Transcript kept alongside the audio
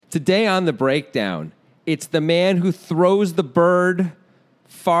Today on the breakdown, it's the man who throws the bird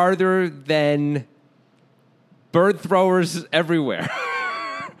farther than bird throwers everywhere.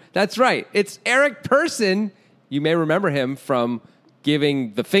 That's right. It's Eric Persson. You may remember him from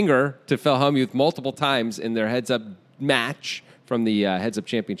giving the finger to Phil Hellmuth multiple times in their heads-up match from the heads-up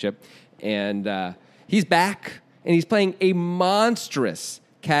championship. And he's back, and he's playing a monstrous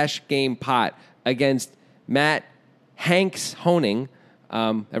cash game pot against Matt Hanks Honing.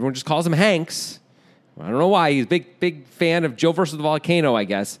 Everyone just calls him Hanks. I don't know why. He's a big fan of Joe versus the Volcano, I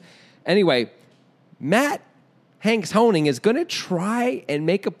guess. Anyway, Matt Hanks Honing is going to try and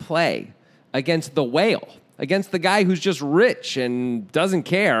make a play against the whale, against the guy who's just rich and doesn't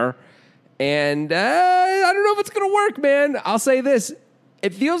care. And I don't know if it's going to work, man. I'll say this.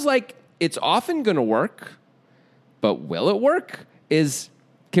 It feels like it's often going to work, but will it work?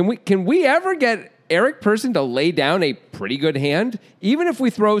 Can we ever get Eric Persson to lay down a pretty good hand, even if we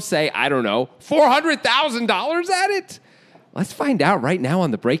throw, say, I don't know, $400,000 at it? Let's find out right now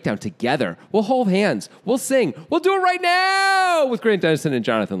on the breakdown together. We'll hold hands. We'll sing. We'll do it right now with Grant Dennison and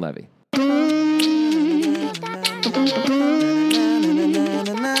Jonathan Levy.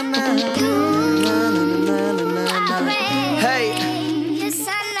 Hey,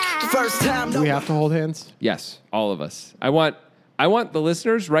 first time. Do we have to hold hands? Yes, all of us. I want the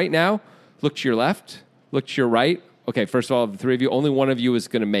listeners right now. Look to your left. Look to your right. Okay, first of all, the three of you, only one of you is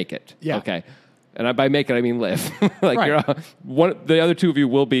going to make it. Yeah. Okay. And by make it, I mean live. Like right. The other two of you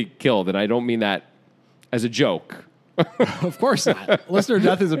will be killed, and I don't mean that as a joke. Of course not. Listener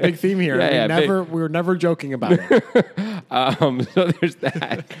death is a big theme here. We were never joking about it. So there's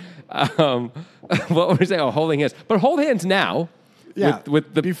that. What were we saying? Oh, holding hands. But hold hands now. Yeah,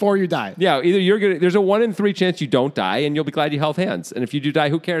 with the before you die. Yeah, either there's a 1 in 3 chance you don't die, and you'll be glad you held hands. And if you do die,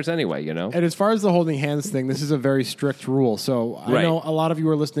 who cares anyway, you know? And as far as the holding hands thing, this is a very strict rule. So I know a lot of you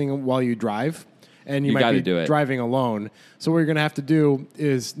are listening while you drive, and you might be driving alone. So what you're going to have to do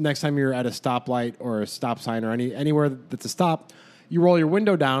is next time you're at a stoplight or a stop sign or anywhere that's a stop, you roll your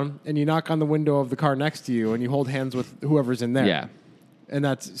window down, and you knock on the window of the car next to you, and you hold hands with whoever's in there. Yeah. And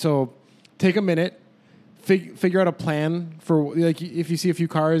so take a minute. Figure out a plan for, like, if you see a few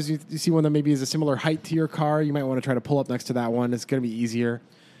cars, you see one that maybe is a similar height to your car, you might want to try to pull up next to that one. It's going to be easier.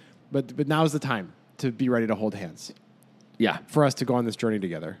 But now's the time to be ready to hold hands. Yeah. For us to go on this journey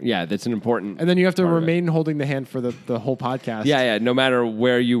together. Yeah, that's an important And then you have to remain holding the hand for the whole podcast. Yeah, no matter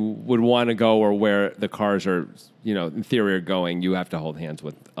where you would want to go or where the cars are, in theory are going, you have to hold hands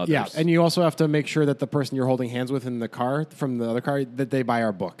with others. Yeah, and you also have to make sure that the person you're holding hands with in the car, from the other car, that they buy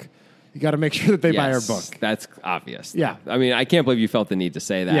our book. You got to make sure that they buy our book. That's obvious. Yeah. I mean, I can't believe you felt the need to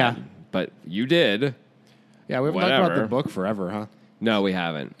say that. Yeah. But you did. Yeah, we haven't talked about the book forever, huh? No, we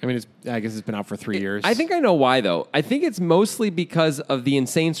haven't. I mean, I guess it's been out for 3 years. I think I know why, though. I think it's mostly because of the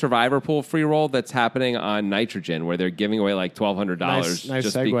insane Survivor Pool free roll that's happening on Nitrogen, where they're giving away like $1,200 nice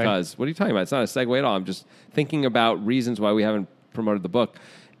just segue. because. What are you talking about? It's not a segue at all. I'm just thinking about reasons why we haven't promoted the book.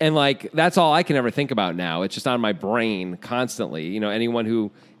 And like, that's all I can ever think about now. It's just on my brain constantly. Anyone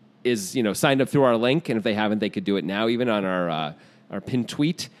who is signed up through our link, and if they haven't, they could do it now, even on our pinned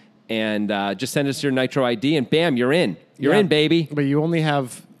tweet, and just send us your Nitro ID, and bam, you're in. You're in, baby. But you only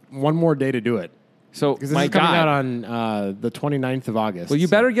have one more day to do it. So, because this is coming out on the 29th of August. Well, you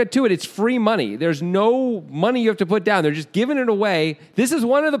better get to it. It's free money. There's no money you have to put down. They're just giving it away. This is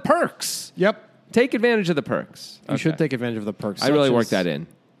one of the perks. Yep. Take advantage of the perks. You should take advantage of the perks. I really worked that in.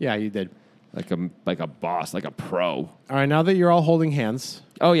 Yeah, you did. Like a boss, like a pro. All right, now that you're all holding hands,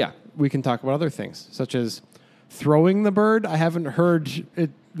 oh yeah, we can talk about other things, such as throwing the bird. I haven't heard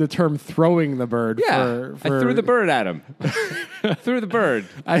the term throwing the bird. Yeah, I threw the bird at him. Threw the bird.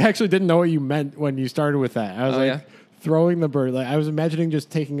 I actually didn't know what you meant when you started with that. I was throwing the bird. Like, I was imagining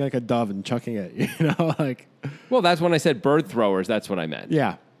just taking like a dove and chucking it, Well, that's when I said bird throwers. That's what I meant.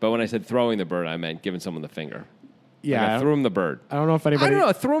 Yeah. But when I said throwing the bird, I meant giving someone the finger. Yeah, I threw him the bird. I don't know if anybody... I don't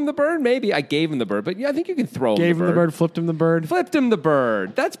know. Threw him the bird? Maybe. I gave him the bird. But yeah, I think you can throw him the bird. Gave him the bird, flipped him the bird. Flipped him the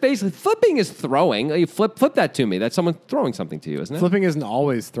bird. That's basically... Flipping is throwing. You flip that to me. That's someone throwing something to you, isn't it? Flipping isn't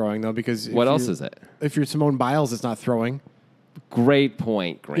always throwing, though, because... What else is it? If you're Simone Biles, it's not throwing. Great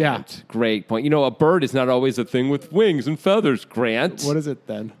point, Grant. Yeah. Great point. A bird is not always a thing with wings and feathers, Grant. What is it,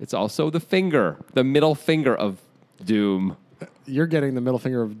 then? It's also the finger. The middle finger of doom. You're getting the middle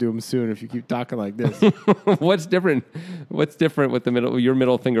finger of doom soon if you keep talking like this. What's different? What's different with your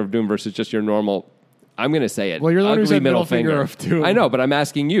middle finger of doom versus just your normal? I'm going to say it. Well, you're the one who ugly said middle finger of doom. I know, but I'm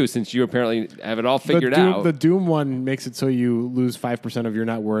asking you since you apparently have it all figured out. The doom one makes it so you lose 5% of your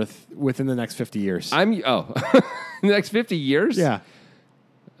net worth within the next 50 years. The next 50 years? Yeah.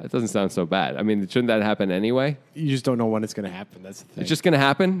 That doesn't sound so bad. I mean, shouldn't that happen anyway? You just don't know when it's going to happen. That's the thing. It's just going to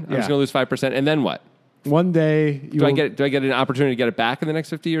happen? I'm just going to lose 5%, and then what? One day... Do I get an opportunity to get it back in the next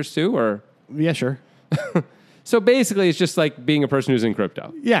 50 years too? Or Yeah, sure. So basically, it's just like being a person who's in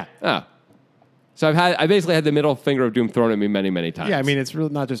crypto. Yeah. Oh. So I basically had the middle finger of doom thrown at me many, many times. Yeah, I mean, it's really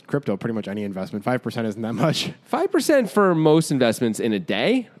not just crypto, pretty much any investment. 5% isn't that much. 5% for most investments in a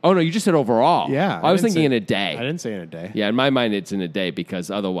day? Oh, no, you just said overall. Yeah. I was thinking in a day. I didn't say in a day. Yeah, in my mind, it's in a day because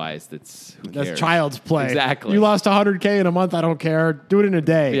otherwise who cares? That's child's play. Exactly. You lost $100K in a month, I don't care. Do it in a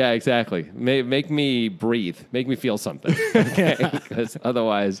day. Yeah, exactly. Make me breathe. Make me feel something. Okay? Because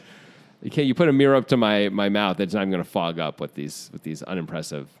otherwise, you put a mirror up to my mouth, it's not going to fog up with these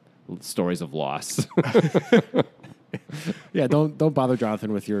unimpressive stories of loss. Yeah, don't bother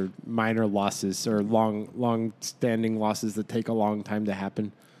Jonathan with your minor losses or long-standing losses that take a long time to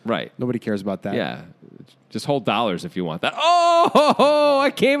happen. Right. Nobody cares about that. Yeah. Just hold dollars if you want that. Oh,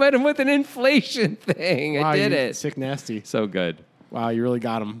 I came at him with an inflation thing. Wow, I did it. Sick nasty. So good. Wow, you really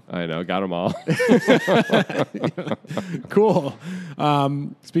got him. I know. Got them all. Cool.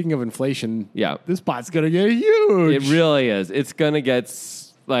 Speaking of inflation, yeah, this pot's going to get huge. It really is. It's going to get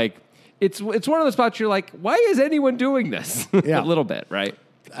like... It's one of those spots you're like, why is anyone doing this? Yeah. A little bit, right?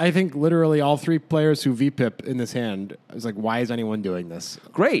 I think literally all three players who VPIP in this hand, I was like, why is anyone doing this?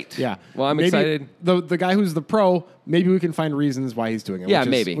 Great. Yeah. Well, I'm excited. The guy who's the pro, maybe we can find reasons why he's doing it. Yeah,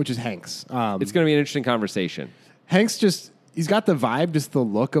 maybe. Which is Hanks. It's going to be an interesting conversation. Hanks he's got the vibe, just the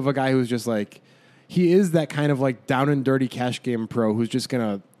look of a guy who's just like, he is that kind of like down and dirty cash game pro who's just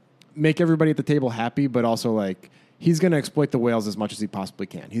going to make everybody at the table happy, but also like, he's going to exploit the whales as much as he possibly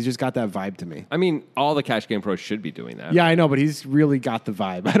can. He's just got that vibe to me. I mean, all the cash game pros should be doing that. Yeah, I know, but he's really got the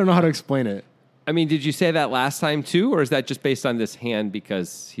vibe. I don't know how to explain it. I mean, did you say that last time too, or is that just based on this hand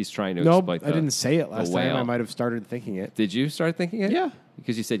because he's trying to exploit the I didn't say it last whale? time. I might have started thinking it. Did you start thinking it? Yeah.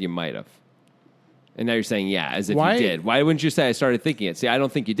 Because you said you might have. And now you're saying yeah, as if you did. Why wouldn't you say I started thinking it? See, I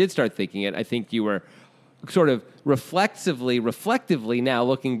don't think you did start thinking it. I think you were sort of reflectively now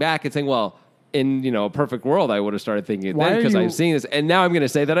looking back and saying, well, in a perfect world, I would have started thinking it then because I've seen this, and now I'm going to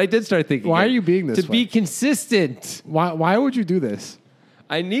say that I did start thinking. Why are you being this to be consistent? Why would you do this?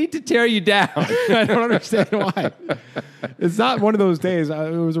 I need to tear you down. I don't understand why. It's not one of those days. It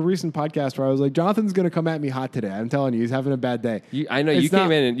was a recent podcast where I was like, Jonathan's going to come at me hot today. I'm telling you, he's having a bad day. I know you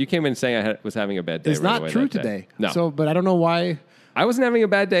came in saying I was having a bad day. It's not true today. No. So, but I don't know why. I wasn't having a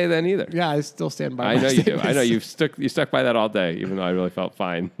bad day then either. Yeah, I still stand by. I know you do. I know you stuck by that all day, even though I really felt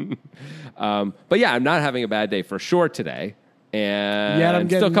fine. But yeah, I'm not having a bad day for sure today, and I'm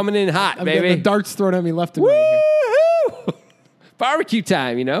still coming in hot, I'm baby. Getting the darts thrown at me left and right. Woo-hoo! Barbecue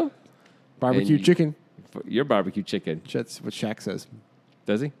time, Barbecue chicken. Your barbecue chicken. That's what Shaq says.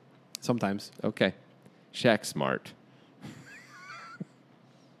 Does he? Sometimes. Okay. Shaq's smart.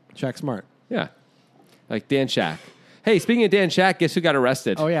 Shaq smart. Yeah, like Dan Shaq. Hey, speaking of Dan Shaq, guess who got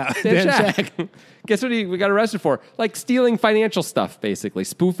arrested? Oh, yeah. Dan Shaq. Guess what we got arrested for? Like stealing financial stuff, basically.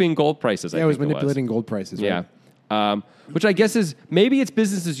 Spoofing gold prices, Yeah, it was manipulating gold prices. Right? Yeah. Which I guess is, maybe it's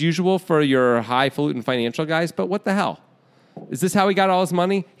business as usual for your highfalutin financial guys, but what the hell? Is this how he got all his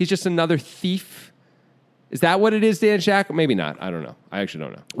money? He's just another thief? Is that what it is, Dan Shaq? Maybe not. I don't know. I actually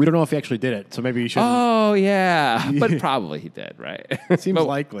don't know. We don't know if he actually did it, so maybe you should. Oh, yeah. But probably he did, right? Seems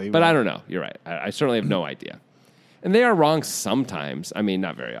likely. But I don't know. You're right. I certainly have no idea. And they are wrong sometimes. I mean,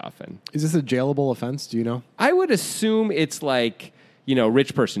 not very often. Is this a jailable offense? Do you know? I would assume it's like,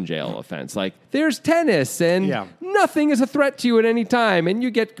 rich person jail offense. Like, there's tennis and nothing is a threat to you at any time. And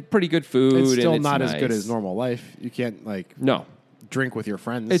you get pretty good food. It's still and not nice. as good as normal life. You can't, drink with your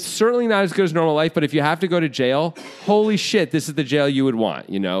friends. It's certainly not as good as normal life, but if you have to go to jail, holy shit, this is the jail you would want.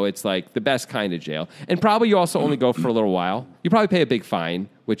 It's like the best kind of jail. And probably you also only go for a little while. You probably pay a big fine,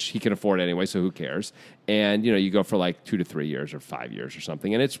 which he can afford anyway, so who cares? And, you go for like 2 to 3 years or 5 years or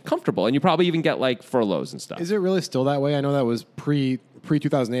something, and it's comfortable. And you probably even get like furloughs and stuff. Is it really still that way? I know that was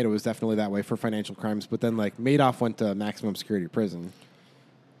pre-2008, it was definitely that way for financial crimes, but then Madoff went to maximum security prison.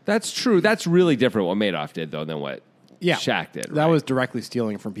 That's true. That's really different what Madoff did, though, than what Shaq did. Right? That was directly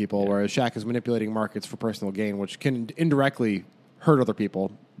stealing from people, whereas Shaq is manipulating markets for personal gain, which can indirectly hurt other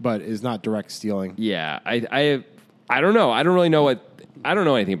people, but is not direct stealing. Yeah, I don't know. I don't really know I don't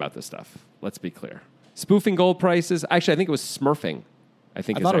know anything about this stuff. Let's be clear. Spoofing gold prices. Actually, I think it was smurfing. I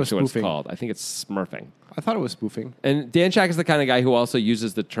think it's actually what it's called. I think it's smurfing. I thought it was spoofing. And Dan Shaq is the kind of guy who also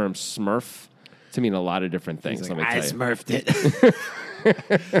uses the term smurf to mean a lot of different things. Like, let me tell you. Smurfed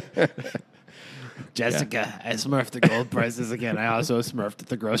it. Jessica, I smurfed the gold prices again. I also smurfed at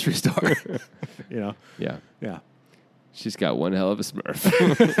the grocery store. Yeah. Yeah. She's got one hell of a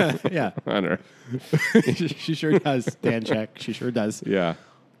smurf. Yeah. On her. She sure does, Dan Shaq. She sure does. Yeah.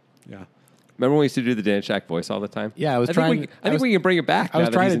 Yeah. Remember when we used to do the Dan Shack voice all the time? Yeah, I think we can bring it back. I was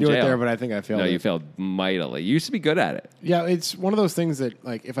trying to do jail. it there, but I think I failed. No, you failed mightily. You used to be good at it. Yeah, it's one of those things that,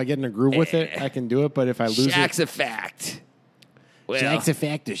 like, if I get in a groove with it, I can do it. But if I lose Shack's a fact. Well, Shack's a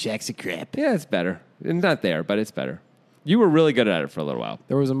fact or Shack's a crap. Yeah, it's better. It's not there, but it's better. You were really good at it for a little while.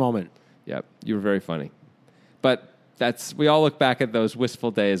 There was a moment. Yep, you were very funny. But we all look back at those wistful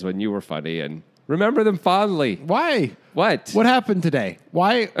days when you were funny and remember them fondly. Why? What? What happened today?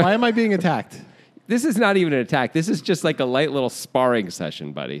 Why am I being attacked? This is not even an attack. This is just like a light little sparring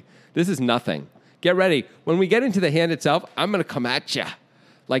session, buddy. This is nothing. Get ready. When we get into the hand itself, I'm going to come at you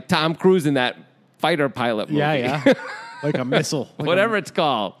like Tom Cruise in that fighter pilot movie. Yeah. Like a missile. Like whatever it's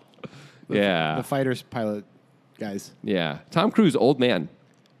called. The fighter's pilot guys. Yeah. Tom Cruise, old man.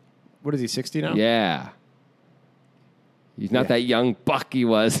 What is he, 60 now? Yeah. He's not that young buck he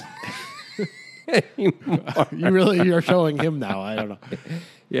was. You're showing him now. I don't know.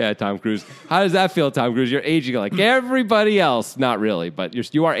 Yeah, Tom Cruise. How does that feel, Tom Cruise? You're aging like everybody else. Not really,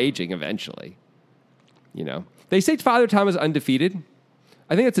 but you are aging eventually. You know. They say Father Time is undefeated.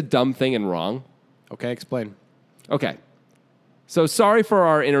 I think it's a dumb thing and wrong. Okay, explain. Okay. So sorry for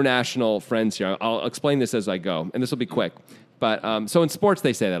our international friends here. I'll explain this as I go, and this will be quick. But so in sports,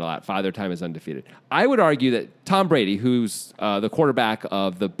 they say that a lot. Father Time is undefeated. I would argue that Tom Brady, who's the quarterback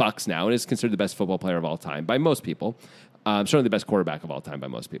of the Bucs now and is considered the best football player of all time by most people, certainly the best quarterback of all time by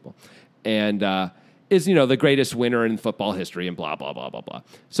most people, and is the greatest winner in football history and blah, blah, blah, blah, blah.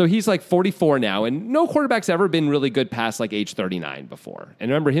 So he's like 44 now, and no quarterback's ever been really good past like age 39 before.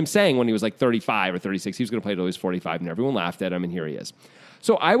 And remember him saying when he was like 35 or 36, he was going to play till he was 45, and everyone laughed at him, and here he is.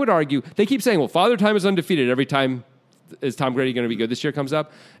 So I would argue, they keep saying, well, Father Time is undefeated every time. Is Tom Brady going to be good this year comes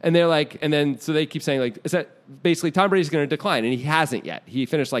up? And they're like, and then so they keep saying like, is that basically Tom Brady's going to decline, and he hasn't yet. He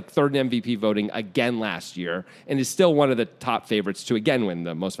finished like third in MVP voting again last year, and is still one of the top favorites to again win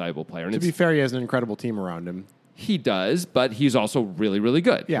the most valuable player. And to be fair, he has an incredible team around him. He does, but he's also really, really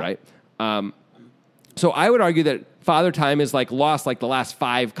good, yeah. Right? So I would argue that Father Time is like lost like the last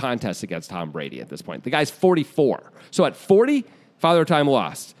 5 contests against Tom Brady at this point. The guy's 44. So at 40, Father Time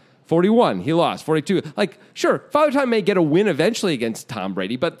lost. 41, he lost. 42, like, sure, Father Time may get a win eventually against Tom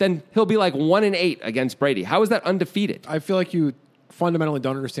Brady, but then he'll be like 1-8 against Brady. How is that undefeated? I feel like you fundamentally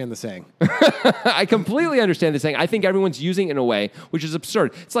don't understand the saying. I completely understand the saying. I think everyone's using it in a way which is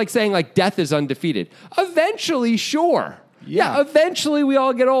absurd. It's like saying like death is undefeated. Eventually, sure. Yeah, eventually we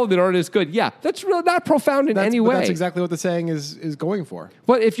all get old and aren't as good. Yeah, that's really not profound in any way. That's exactly what the saying is going for.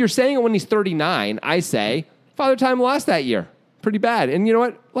 But if you're saying it when he's 39, I say Father Time lost that year. Pretty bad. And you know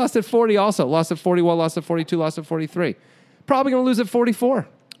what? Lost at 40 also. Lost at 41, lost at 42, lost at 43. Probably going to lose at 44.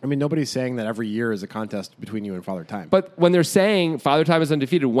 I mean, nobody's saying that every year is a contest between you and Father Time. But when they're saying Father Time is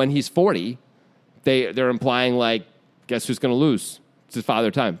undefeated when he's 40, they're implying like, guess who's going to lose? It's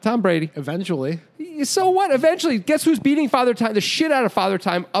Father Time. Tom Brady. Eventually. So what? Eventually. Guess who's beating Father Time, the shit out of Father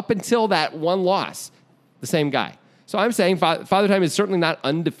Time up until that one loss? The same guy. So I'm saying Father Time is certainly not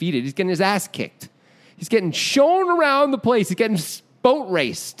undefeated. He's getting his ass kicked. He's getting shown around the place. He's getting boat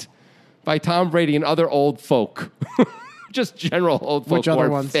raced by Tom Brady and other old folk. Just general old folk. Which other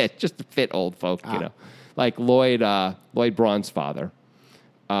ones? Fit. Just fit old folk, Like Lloyd Braun's father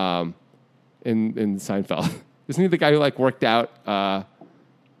in Seinfeld. Isn't he the guy who like worked out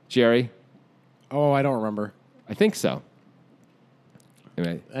Jerry? Oh, I don't remember. I think so.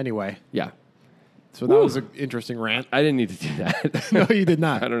 Anyway. Yeah. So that was an interesting rant. I didn't need to do that. No, you did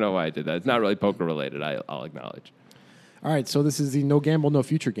not. I don't know why I did that. It's not really poker related, I'll acknowledge. All right, so this is the no gamble, no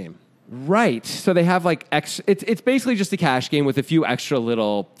future game. Right. So they have like it's basically just a cash game with a few extra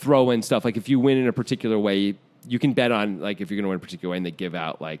little throw-in stuff. Like if you win in a particular way, you can bet on like if you're going to win a particular way, and they give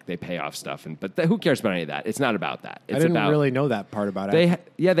out like they pay off stuff. But who cares about any of that? It's not about that. It's I didn't really know that part about it.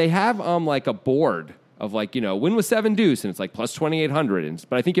 They have like a board of like, win with 7 deuce, and it's like plus 2,800.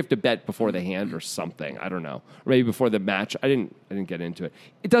 But I think you have to bet before the hand or something. I don't know. Or maybe before the match. I didn't get into it.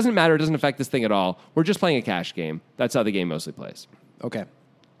 It doesn't matter. It doesn't affect this thing at all. We're just playing a cash game. That's how the game mostly plays. Okay.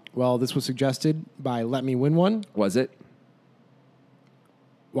 Well, this was suggested by Let Me Win One. Was it?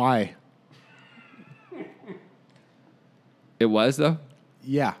 Why? It was, though?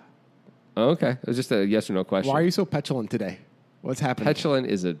 Yeah. Oh, okay. It was just a yes or no question. Why are you so petulant today? What's happening? Petulant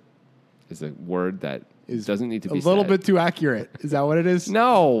is a word that doesn't need to be a little said. bit too accurate. Is that what it is?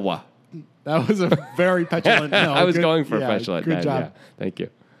 No. That was a very petulant no. I was going for petulant. Good job. Yeah. Thank you.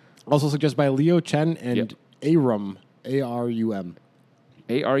 Also suggested by Leo Chen and Arum. A-R-U-M.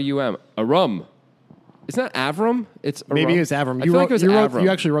 A-R-U-M. Arum. It's not Avram. It's Arum. Maybe it's Avram. I feel like it was Avram. You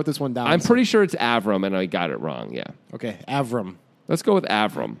actually wrote this one down. I'm pretty sure it's Avram, and I got it wrong. Yeah. Okay, Avram. Let's go with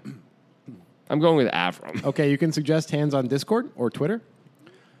Avram. I'm going with Avram. Okay, you can suggest hands on Discord or Twitter.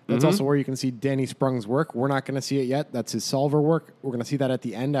 That's also where you can see Danny Sprung's work. We're not going to see it yet. That's his solver work. We're going to see that at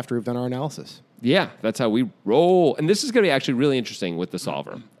the end after we've done our analysis. Yeah, that's how we roll. And this is going to be actually really interesting with the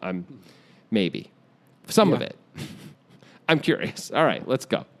solver. Maybe. Some of it. I'm curious. All right, let's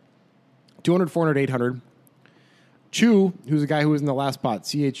go. 200, 400, 800. Chu, who's a guy who was in the last spot,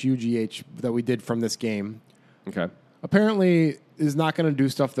 CHUGH, that we did from this game. Okay. Apparently is not going to do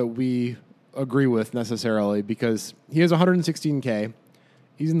stuff that we agree with necessarily because he has 116K.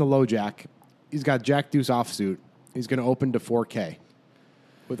 He's in the low jack. He's got jack deuce offsuit. He's going to open to 4K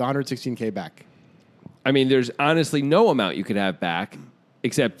with 116K back. I mean, there's honestly no amount you could have back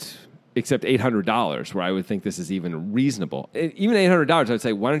except $800, where I would think this is even reasonable. Even $800, I would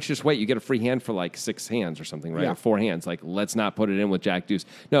say, why don't you just wait? You get a free hand for like 6 hands or something, right? Yeah. Or 4 hands. Like, let's not put it in with jack deuce.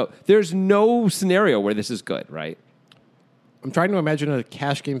 No, there's no scenario where this is good, right? I'm trying to imagine a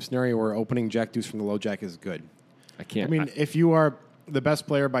cash game scenario where opening jack deuce from the low jack is good. I can't. I mean, if you are the best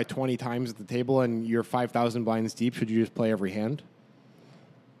player by 20 times at the table and you're 5,000 blinds deep, should you just play every hand?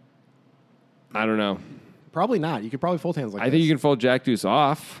 I don't know. Probably not. You could probably fold hands like I think you can fold jack deuce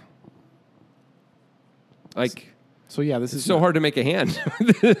off. Like, so yeah, this is so hard to make a hand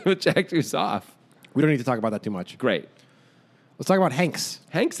with jack deuce off. We don't need to talk about that too much. Great. Let's talk about Hanks.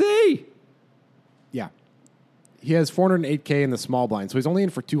 Hanksy. Yeah. He has 408K in the small blind, so he's only in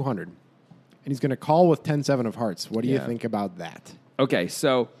for 200. And he's going to call with 10-7 of hearts. What do you think about that? Okay,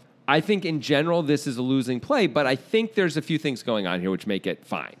 so I think in general this is a losing play, but I think there's a few things going on here which make it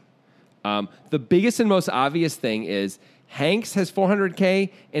fine. The biggest and most obvious thing is Hanks has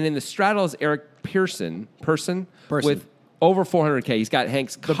 400K, and in the straddle is Eric Person with over 400K. He's got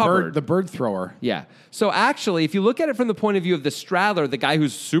Hanks covered. The bird thrower. Yeah. So actually, if you look at it from the point of view of the straddler, the guy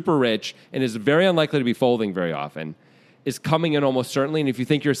who's super rich and is very unlikely to be folding very often, is coming in almost certainly. And if you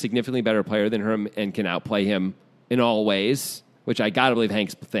think you're a significantly better player than him and can outplay him in all ways, which I got to believe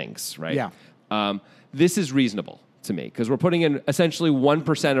Hanks thinks, right? Yeah. This is reasonable to me because we're putting in essentially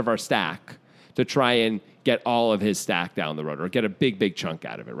 1% of our stack to try and get all of his stack down the road or get a big, big chunk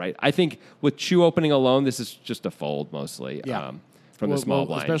out of it, right? I think with Chu opening alone, this is just a fold mostly from the small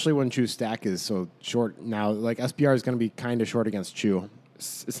blind. Especially when Chu's stack is so short now. Like SPR is going to be kind of short against Chu.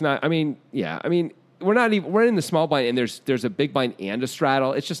 It's not, I mean, we're in the small blind and there's a big blind and a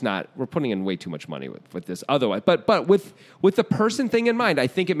straddle. It's just not, we're putting in way too much money with this otherwise. But with the person thing in mind, I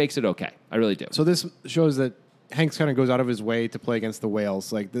think it makes it okay. I really do. So this shows that Hanks kind of goes out of his way to play against the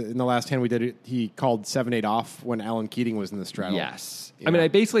whales. Like in the last hand we did, he called 7-8 off when Alan Keating was in the straddle. Yes. Yeah. I mean, I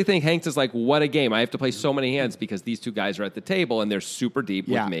basically think Hanks is like, what a game. I have to play so many hands because these two guys are at the table and they're super deep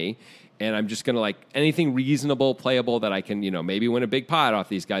with me. And I'm just going to like anything reasonable, playable that I can, maybe win a big pot off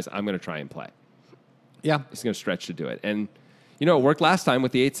these guys, I'm going to try and play. Yeah. It's going to stretch to do it. And, it worked last time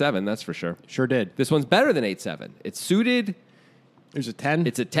with the 8-7, that's for sure. Sure did. This one's better than 8-7. It's suited. There's a 10.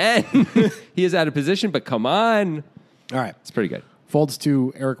 It's a 10. He is out of position, but come on. All right. It's pretty good. Folds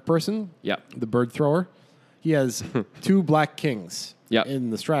to Eric Person. Yep. The bird thrower. He has 2 black kings in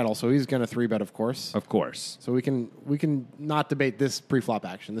the straddle, so he's going to 3-bet, of course. Of course. So we can not debate this pre-flop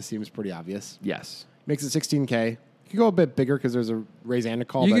action. This seems pretty obvious. Yes. Makes it 16K. You could go a bit bigger because there's a raise and a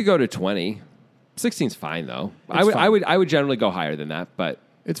call. You could go to 20. 16's fine, though. I would generally go higher than that, but...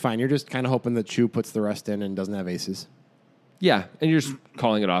 It's fine. You're just kind of hoping that Chu puts the rest in and doesn't have aces. Yeah, and you're just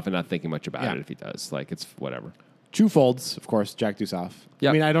calling it off and not thinking much about it if he does. Like, it's whatever. Chu folds, of course, jack deuce off. Yep.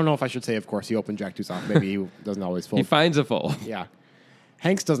 I mean, I don't know if I should say, of course, he opened jack deuce off. Maybe he doesn't always fold. He finds a fold. Yeah.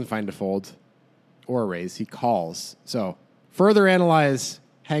 Hanks doesn't find a fold or a raise. He calls. So, further analyze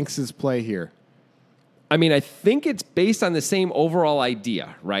Hanks's play here. I mean, I think it's based on the same overall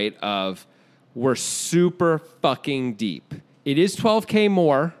idea, right? Of we're super fucking deep. It is 12K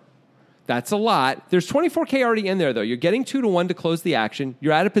more. That's a lot. There's 24K already in there, though. You're getting 2-1 to close the action.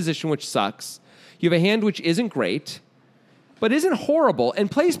 You're out of position, which sucks. You have a hand which isn't great, but isn't horrible, and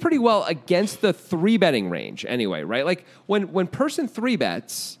plays pretty well against the 3-betting range anyway, right? Like, when Person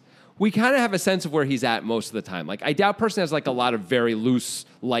 3-bets, we kind of have a sense of where he's at most of the time. Like, I doubt Person has, like, a lot of very loose,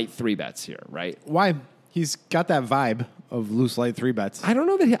 light 3-bets here, right? Why? He's got that vibe of loose, light 3-bets. I don't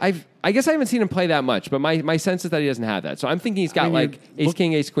know that I guess I haven't seen him play that much, but my sense is that he doesn't have that. So I'm thinking he's got ace,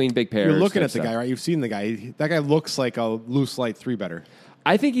 king, ace, queen, big pairs. You're looking at the guy, right? You've seen the guy. That guy looks like a loose, light 3-better.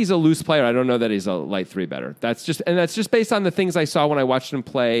 I think he's a loose player. I don't know that he's a light 3-better. That's just based on the things I saw when I watched him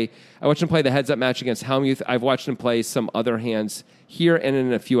play. I watched him play the heads-up match against Helmuth. I've watched him play some other hands here and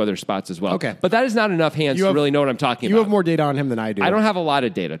in a few other spots as well. Okay. But that is not enough hands to really know what I'm talking about. You have more data on him than I do. I don't have a lot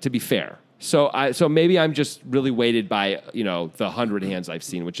of data, to be fair. So maybe I'm just really weighted by, the 100 hands I've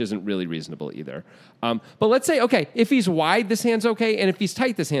seen, which isn't really reasonable either. But let's say, okay, if he's wide, this hand's okay, and if he's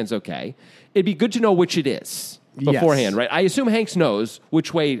tight, this hand's okay. It'd be good to know which it is. beforehand, right? I assume Hanks knows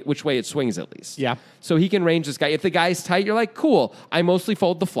which way it swings at least. Yeah. So he can range this guy. If the guy's tight, you're like, cool, I mostly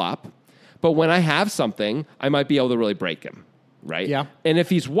fold the flop. But when I have something, I might be able to really break him, right? Yeah. And if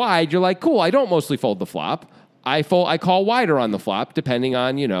he's wide, you're like, cool, I don't mostly fold the flop. I call wider on the flop, depending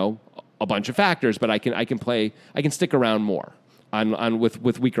on, a bunch of factors, but I can stick around more on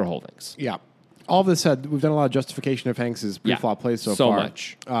with weaker holdings. Yeah. All of this said, we've done a lot of justification of Hanks' pre-flop plays so far. So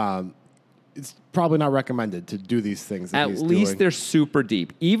much. It's probably not recommended to do these things. At least they're super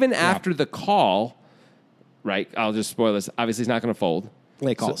deep. Even after the call, right? I'll just spoil this. Obviously, he's not going to fold.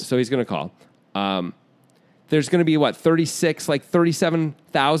 Late calls. So he's going to call. There's going to be,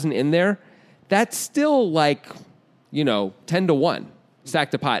 37,000 in there. That's still 10 to 1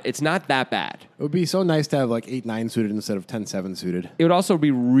 stacked to pot. It's not that bad. It would be so nice to have 8-9 suited instead of 10-7 suited. It would also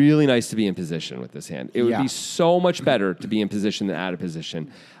be really nice to be in position with this hand. It would be so much better to be in position than out of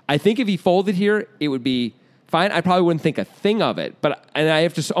position. I think if he folded here, it would be fine. I probably wouldn't think a thing of it, and I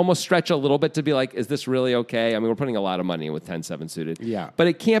have to almost stretch a little bit to be like, is this really okay? I mean, we're putting a lot of money in with 10-7 suited. Yeah. But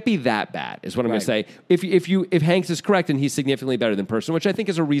it can't be that bad, is what I'm going to say. If Hanks is correct and he's significantly better than person, which I think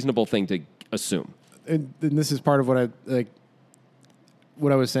is a reasonable thing to assume. And this is part of what I like.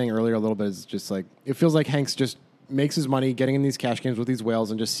 What I was saying earlier a little bit is just it feels like Hanks just makes his money getting in these cash games with these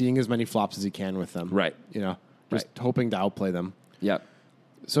whales and just seeing as many flops as he can with them. Right. Just hoping to outplay them. Yep.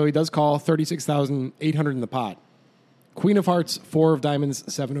 So he does call 36,800 in the pot. Queen of hearts, 4 of diamonds,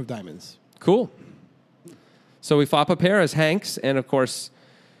 7 of diamonds. Cool. So we flop a pair as Hanks, and of course,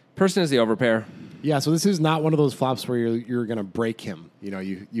 person is the overpair. Yeah, so this is not one of those flops where you're going to break him.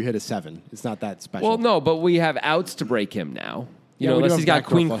 You hit a 7. It's not that special. Well, no, but we have outs to break him now. Unless he's got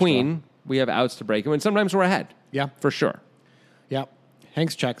queen, we have outs to break him, and sometimes we're ahead. Yeah. For sure. Yeah.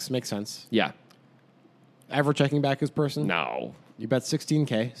 Hanks checks, makes sense. Yeah. Ever checking back his person? No. You bet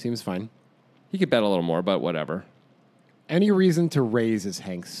 16K, seems fine. He could bet a little more, but whatever. Any reason to raise is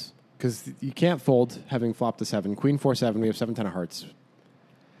Hanks? Because you can't fold having flopped a 7. Queen 4-7, we have 7-10 of hearts.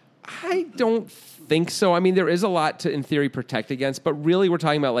 I don't think so. I mean, there is a lot to, in theory, protect against, but really we're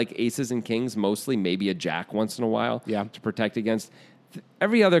talking about aces and kings mostly, maybe a jack once in a while to protect against.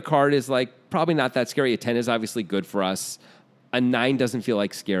 Every other card is probably not that scary. A 10 is obviously good for us. A 9 doesn't feel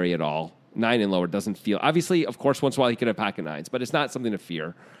scary at all. 9 and lower doesn't feel... Obviously, of course, once in a while he could have pack of 9s, but it's not something to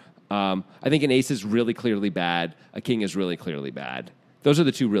fear. I think an ace is really clearly bad. A king is really clearly bad. Those are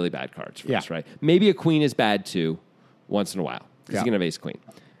the 2 really bad cards for us, right? Maybe a queen is bad too, once in a while, because you can have ace queen.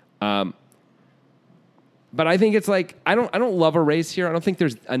 But I think it's I don't love a raise here. I don't think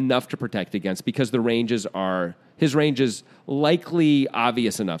there's enough to protect against because his range is likely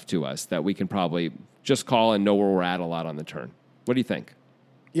obvious enough to us that we can probably just call and know where we're at a lot on the turn. What do you think?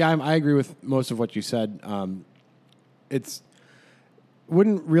 Yeah, I agree with most of what you said.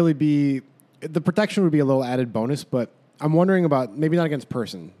 Wouldn't really be the protection would be a little added bonus, but I'm wondering about maybe not against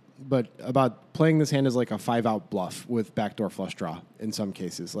person, but about playing this hand as a 5-out bluff with backdoor flush draw in some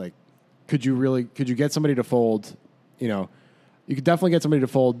cases. Could you get somebody to fold? You could definitely get somebody to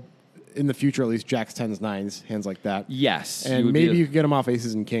fold in the future, at least jacks, 10s, 9s, hands like that. Yes. And maybe you could get them off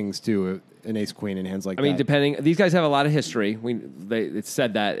aces and kings too, an ace queen and hands like that. I mean, depending, these guys have a lot of history. It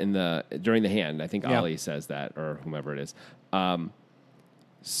said that during the hand. I think Ali says that or whomever it is.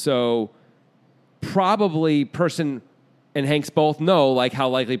 So probably person and Hanks both know how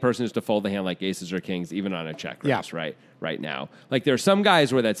likely person is to fold the hand like aces or kings, even on a check raise, right now. There are some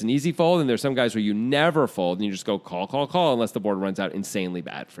guys where that's an easy fold, and there's some guys where you never fold and you just go call unless the board runs out insanely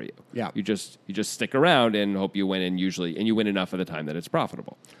bad for you. Yeah. You just stick around and hope you win, and you win enough of the time that it's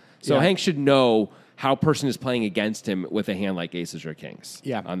profitable. So Hanks should know how person is playing against him with a hand like aces or kings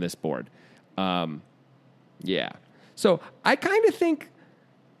on this board. So I kind of think,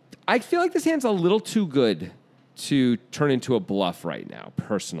 I feel like this hand's a little too good to turn into a bluff right now,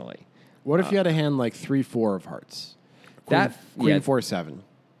 personally. What if you had a hand 3-4 of hearts? Queen 4-7.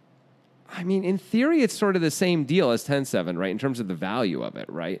 I mean, in theory, it's sort of the same deal as 10-7, right? In terms of the value of it,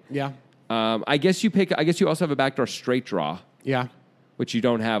 right? Yeah. I guess you also have a backdoor straight draw. Yeah. Which you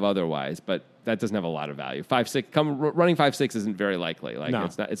don't have otherwise, but that doesn't have a lot of value. 5-6 running 5-6 isn't very likely. No.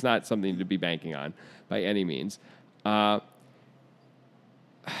 It's not something to be banking on by any means.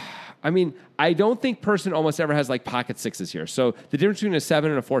 I mean, I don't think person almost ever has pocket 6s here. So the difference between a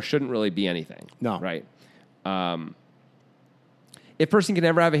 7 and a 4 shouldn't really be anything. No. Right? If person can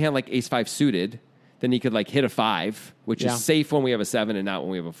ever have a hand like ace-5 suited, then he could hit a 5, which is safe when we have a 7 and not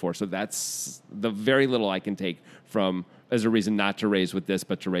when we have a 4. So that's the very little I can take from as a reason not to raise with this,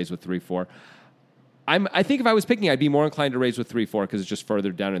 but to raise with 3-4. I think if I was picking, I'd be more inclined to raise with 3-4 because it's just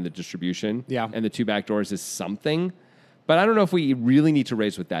further down in the distribution. Yeah. And the 2 back doors is something. But I don't know if we really need to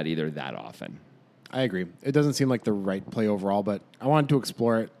raise with that either that often. I agree. It doesn't seem like the right play overall, but I wanted to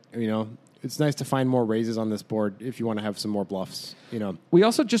explore it. It's nice to find more raises on this board if you want to have some more bluffs. We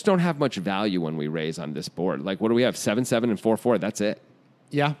also just don't have much value when we raise on this board. Like, what do we have? 7-7 and 4-4. That's it.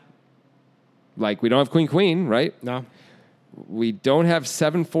 Yeah. Like, we don't have queen, right? No. We don't have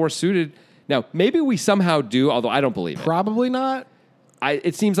 7-4 suited. Now, maybe we somehow do, although I don't believe it. Probably not.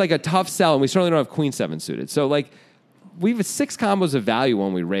 It seems like a tough sell, and we certainly don't have queen 7 suited. So, like, we have 6 combos of value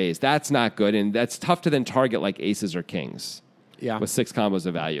when we raise. That's not good, and that's tough to then target like aces or kings. Yeah. With 6 combos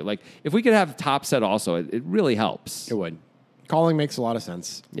of value. Like, if we could have top set also, it really helps. It would. Calling makes a lot of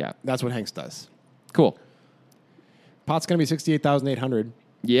sense. Yeah. That's what Hanks does. Cool. Pot's going to be 68,800.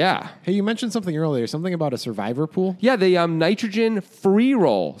 Yeah. Hey, you mentioned something earlier, something about a survivor pool? Yeah, the nitrogen free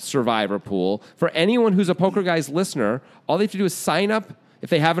roll survivor pool. For anyone who's a Poker Guys listener, all they have to do is sign up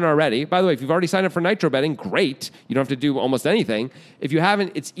if they haven't already. By the way, if you've already signed up for nitro betting, great. You don't have to do almost anything. If you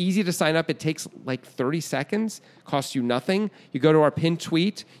haven't, it's easy to sign up. It takes like 30 seconds, costs you nothing. You go to our pinned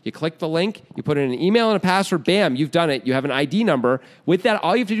tweet, you click the link, you put in an email and a password, bam, you've done it. You have an ID number. With that,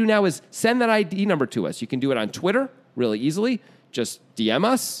 all you have to do now is send that ID number to us. You can do it on Twitter really easily. Just DM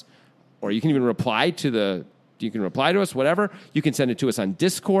us, or you can even reply to us, whatever. You can send it to us on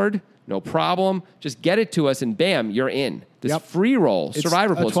Discord, no problem. Just get it to us, and bam, you're in. This free roll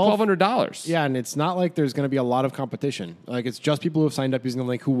survivor pool is $1,200. Yeah, and it's not like there's going to be a lot of competition. Like, it's just people who have signed up using the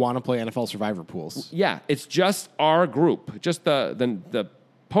link who want to play NFL survivor pools. Yeah, it's just our group, just the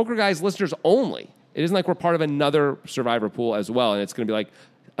Poker Guys listeners only. It isn't like we're part of another survivor pool as well, and it's going to be like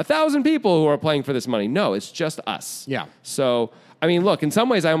 1,000 people who are playing for this money. No, it's just us. Yeah. So, I mean, look, in some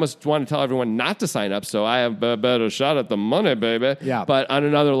ways, I almost want to tell everyone not to sign up, so I have a better shot at the money, baby. Yeah. But on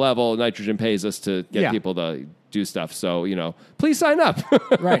another level, Nitrogen pays us to get people to do stuff. So, please sign up.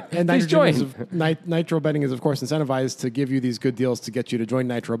 Right. And please join. Nitro betting is, of course, incentivized to give you these good deals to get you to join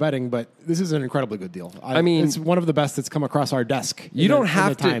Nitro betting, but this is an incredibly good deal. I mean, it's one of the best that's come across our desk. You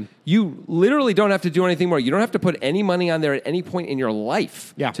literally don't have to do anything more. You don't have to put any money on there at any point in your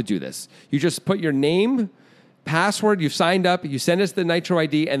life to do this. You just put your name, password, you've signed up, you send us the Nitro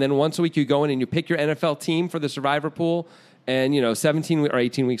ID, and then once a week you go in and you pick your NFL team for the survivor pool. And, 17 or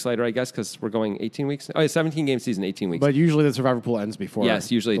 18 weeks later, I guess, because we're going 18 weeks. Oh, 17 game season, 18 weeks. But usually the survivor pool ends before.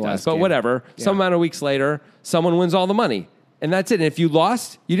 Yes, usually it does. But game. whatever. Yeah. Some amount of weeks later, someone wins all the money. And that's it. And if you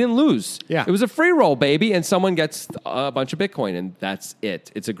lost, you didn't lose. Yeah. It was a free roll, baby, and someone gets a bunch of Bitcoin, and that's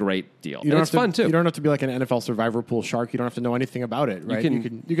it. It's a great deal. And it's fun, too. You don't have to be like an NFL survivor pool shark. You don't have to know anything about it, right?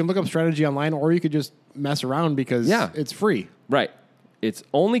 You can look up strategy online, or you could just mess around because it's free. Right. It's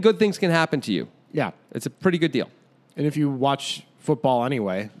only good things can happen to you. Yeah. It's a pretty good deal. And if you watch football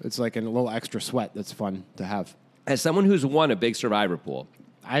anyway, it's like a little extra sweat that's fun to have. As someone who's won a big survivor pool,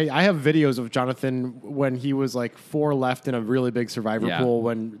 I have videos of Jonathan when he was like 4 left in a really big survivor pool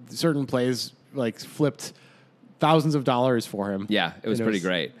when certain plays like flipped thousands of dollars for him. Yeah, it was pretty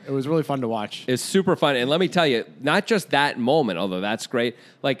great. It was really fun to watch. It's super fun. And let me tell you, not just that moment, although that's great,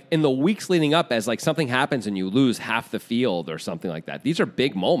 like in the weeks leading up as like something happens and you lose half the field or something like that. These are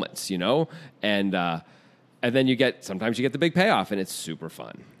big moments, and then sometimes you get the big payoff, and it's super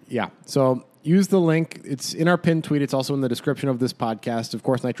fun. Yeah. So use the link. It's in our pinned tweet. It's also in the description of this podcast. Of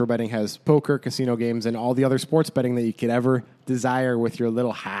course, Nitro Betting has poker, casino games, and all the other sports betting that you could ever desire with your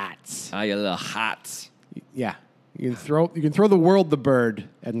little hats. Your little hats. Yeah. You can throw the world the bird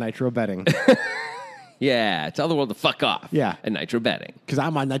at Nitro Betting. Yeah. Tell the world to fuck off. Yeah. At Nitro Betting. Because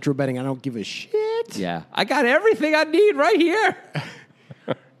I'm on Nitro Betting. I don't give a shit. Yeah. I got everything I need right here.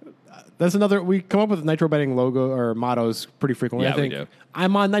 That's another. We come up with Nitro Betting logo or mottos pretty frequently. Yeah, I think. we do.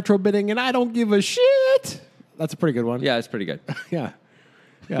 I'm on Nitro Betting and I don't give a shit. That's a pretty good one. Yeah, it's pretty good. Yeah.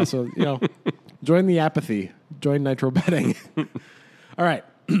 So join the apathy. Join Nitro Betting. All right,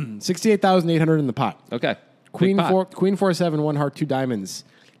 68,800 in the pot. Okay. Queen 4-7, 1 heart, 2 diamonds.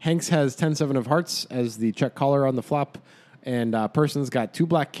 Hanks has 10-7 of hearts as the check caller on the flop, and Person's got 2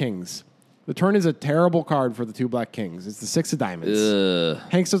 black kings. The turn is a terrible card for the 2 black kings. It's the 6 of diamonds. Ugh.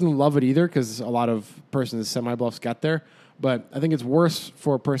 Hanks doesn't love it either because a lot of Person's semi-bluffs got there. But I think it's worse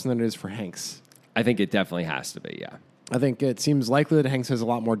for a Person than it is for Hanks. I think it definitely has to be, yeah. I think it seems likely that Hanks has a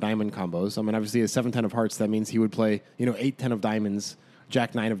lot more diamond combos. I mean, obviously, he has 7-10 of hearts. That means he would play, 8-10 of diamonds,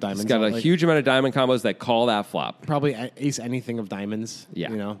 Jack-9 of diamonds. He's got a huge amount of diamond combos that call that flop. Probably ace anything of diamonds.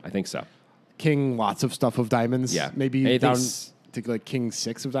 Yeah, I think so. King, lots of stuff of diamonds. Yeah. Maybe down to like king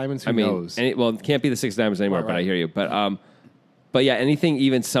 6 of diamonds. Who knows? It can't be the 6 of diamonds anymore, but I hear you. But yeah, anything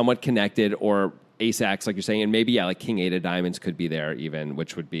even somewhat connected or ace-ax, like you're saying, and maybe, like king 8 of diamonds could be there even,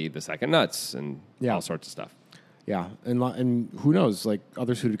 which would be the second nuts and all sorts of stuff. Yeah, and who knows, like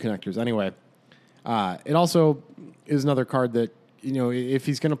other suited connectors. Anyway, it also is another card that if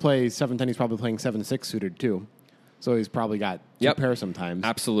he's going to play 7-10, he's probably playing 7-6 suited too. So he's probably got two pairs sometimes.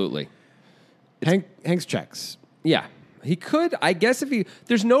 Absolutely. Hanks checks. Yeah. He could, I guess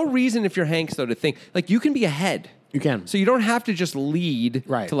there's no reason if you're Hanks, though, to think, like, you can be ahead. You can. So you don't have to just lead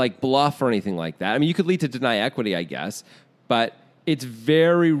to, like, bluff or anything like that. I mean, you could lead to deny equity, I guess, but it's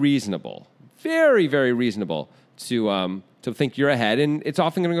very reasonable, very, very reasonable to think you're ahead, and it's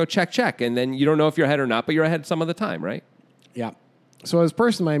often going to go check, and then you don't know if you're ahead or not, but you're ahead some of the time, right? Yeah. So as a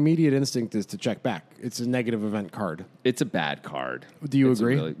person, my immediate instinct is to check back. It's a negative event card. It's a bad card. Do you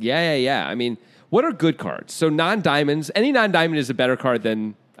agree? Yeah. I mean, what are good cards? So non-diamonds, any non-diamond is a better card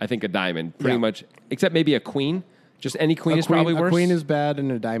than, I think, a diamond, pretty much, except maybe a queen. Just any queen is probably worse. A queen is bad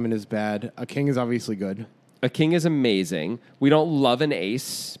and a diamond is bad. A king is obviously good. A king is amazing. We don't love an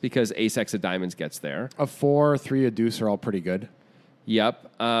ace because ace X of diamonds gets there. A 4, 3, a deuce are all pretty good.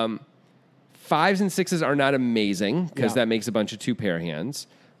 Yep. 5s and 6s are not amazing because that makes a bunch of 2-pair hands.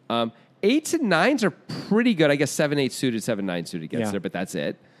 8s and 9s are pretty good. I guess 7-8 suited, 7-9 suited gets there, but that's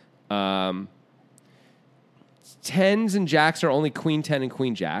it. 10s and jacks are only queen 10 and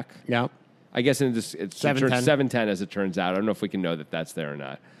queen jack. Yeah. I guess it's 7-10 as it turns out. I don't know if we can know that that's there or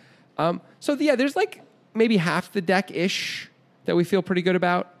not. There's like maybe half the deck-ish that we feel pretty good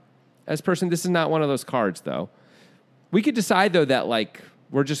about as person. This is not one of those cards, though. We could decide, though, that like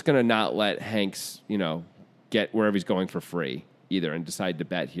we're just going to not let Hanks, get wherever he's going for free either and decide to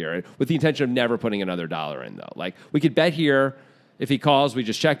bet here with the intention of never putting another dollar in, though. Like, we could bet here. If he calls, we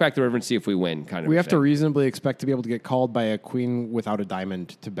just check back the river and see if we win. We have to reasonably expect to be able to get called by a queen without a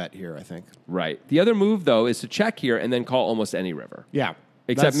diamond to bet here, I think. Right. The other move, though, is to check here and then call almost any river. Yeah.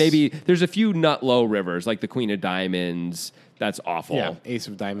 Except maybe there's a few nut low rivers, like the queen of diamonds. That's awful. Yeah, ace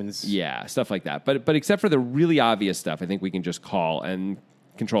of diamonds. Yeah, stuff like that. But except for the really obvious stuff, I think we can just call and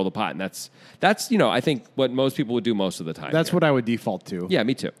control the pot. And that's I think what most people would do most of the time. That's what I would default to. Yeah,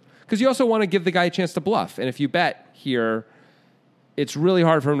 me too. Because you also want to give the guy a chance to bluff. And if you bet here, it's really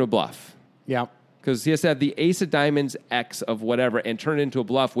hard for him to bluff. Yeah. Because he has to have the ace of diamonds X of whatever and turn it into a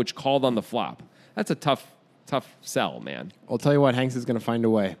bluff, which called on the flop. That's a tough sell, man. I'll tell you what, Hanks is going to find a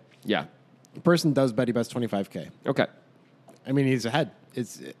way. Yeah. The person does bet he bets 25K. Okay. I mean, he's ahead.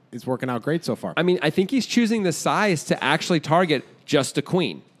 It's working out great so far. I mean, I think he's choosing the size to actually target just a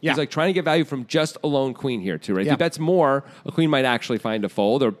queen. Yeah. He's like trying to get value from just a lone queen here, too, right? Yeah. If he bets more, a queen might actually find a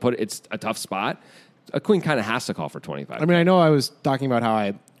fold or it's a tough spot. A queen kind of has to call for 25. I mean, I know I was talking about how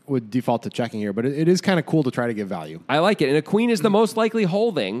I would default to checking here, but it is kind of cool to try to get value. I like it. And a queen is the most likely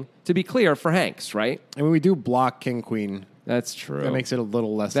holding, to be clear, for Hanks, right? I mean, we do block king, queen. That's true. That makes it a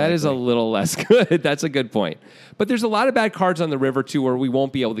little less That likely. is a little less good. That's a good point. But there's a lot of bad cards on the river, too, where we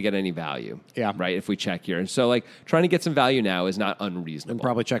won't be able to get any value. Yeah. Right, if we check here. And so, like, trying to get some value now is not unreasonable. And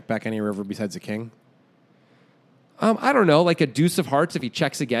probably check back any river besides a king. I don't know, like a deuce of hearts. If he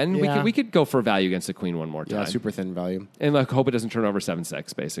checks again, Yeah. we could go for value against the queen one more time. Yeah, super thin value. And like hope it doesn't turn over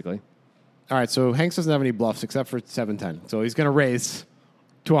 7-6, basically. All right, so Hanks doesn't have any bluffs except for 7-10. So he's going to raise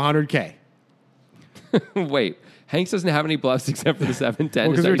to 100K. Wait, Hanks doesn't have any bluffs except for the 7-10?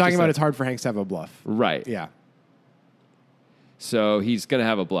 Because we were talking about it's hard for Hanks to have a bluff. Right. Yeah. So he's going to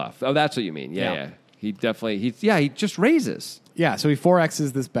have a bluff. Oh, that's what you mean. Yeah. He definitely, he just raises. Yeah, so he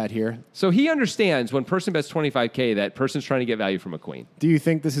 4Xs this bet here. So he understands when person bets 25K, that person's trying to get value from a queen. Do you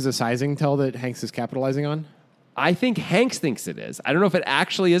think this is a sizing tell that Hanks is capitalizing on? I think Hanks thinks it is. I don't know if it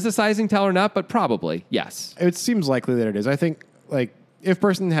actually is a sizing tell or not, but probably, yes. It seems likely that it is. I think, like, if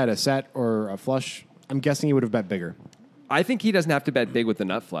person had a set or a flush, I'm guessing he would have bet bigger. I think he doesn't have to bet big with the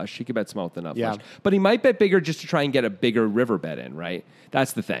nut flush. He could bet small with the nut Yeah. flush. But he might bet bigger just to try and get a bigger river bet in, right?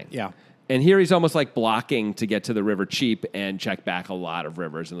 That's the thing. Yeah. And here he's almost like blocking to get to the river cheap and check back a lot of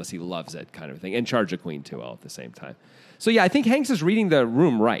rivers unless he loves it kind of thing. And charge a queen too well at the same time. So yeah, I think Hanks is reading the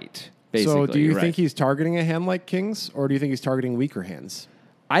room right, basically. So do you right. think he's targeting a hand like kings, or do you think he's targeting weaker hands?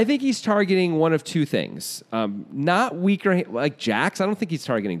 I think he's targeting one of two things. Not weaker, like jacks. I don't think he's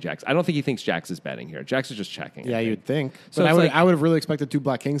targeting jacks. I don't think he thinks jacks is betting here. Jacks is just checking. Yeah, you'd think. So but it's I would have really expected two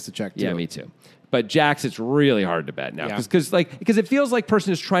black kings to check too. Yeah, me too. But jacks, it's really hard to bet now Yeah. because it feels like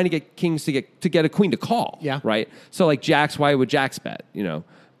person is trying to get kings to get a queen to call. Yeah. Right. So like jacks, why would jacks bet?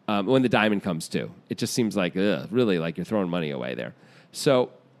 When the diamond comes too, it just seems like really like you're throwing money away there.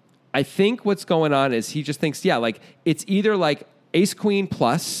 So I think what's going on is he just thinks like it's either like ace queen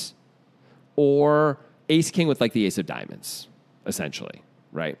plus or ace king with like the ace of diamonds, essentially.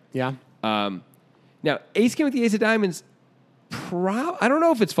 Right. Yeah. Now ace king with the ace of diamonds. I don't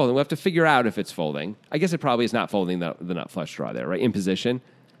know if it's folding. We'll have to figure out if it's folding. I guess it probably is not folding the nut flush draw there, right? In position.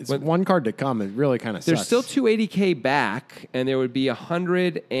 It's one card to come. It really kind of sucks. There's still 280K back, and there would be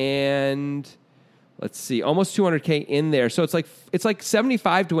 100 and let's see, almost 200K in there. So it's like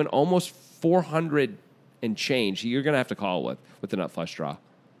 75 to an almost 400 and change. You're going to have to call with the nut flush draw.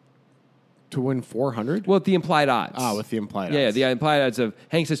 To win 400? Well, with the implied odds. With the implied odds. Yeah, the implied odds of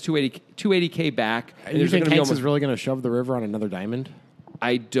Hanks is 280K back. And you think Hanks is really going to shove the river on another diamond?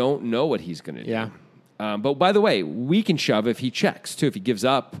 I don't know what he's going to do. Yeah. But by the way, we can shove if he checks, too. If he gives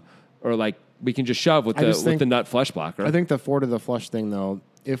up, or like we can just shove with the nut flush blocker. I think the 4 to the flush thing, though,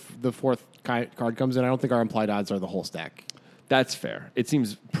 if the fourth card comes in, I don't think our implied odds are the whole stack. That's fair. It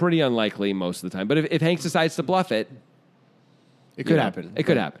seems pretty unlikely most of the time. But if Hanks decides to bluff it, it could happen. It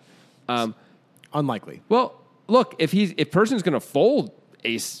could happen. Unlikely. Well, look, if person's going to fold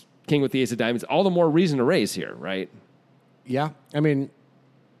ace king with the ace of diamonds, all the more reason to raise here, right? Yeah, I mean,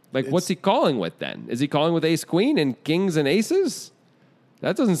 like what's he calling with then? Is he calling with ace queen and kings and aces?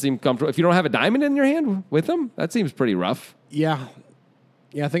 That doesn't seem comfortable. If you don't have a diamond in your hand with him, that seems pretty rough. Yeah.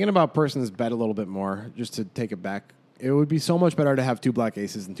 Thinking about person's bet a little bit more, just to take it back. It would be so much better to have 2 black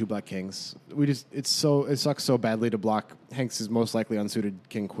aces and 2 black kings. It sucks so badly to block Hanks' most likely unsuited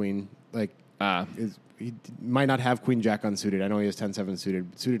king queen. He might not have queen jack unsuited. I know he has 10-7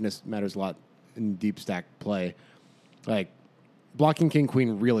 suited. Suitedness matters a lot in deep stack play. Like, blocking king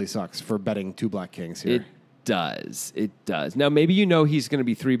queen really sucks for betting 2 black kings here. It does. Now, maybe he's going to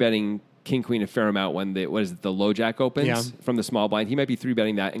be 3-betting king queen a fair amount when the low jack opens from the small blind. He might be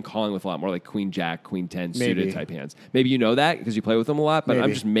 3-betting that and calling with a lot more like queen jack, queen 10 suited type hands. Maybe you know that because you play with them a lot, but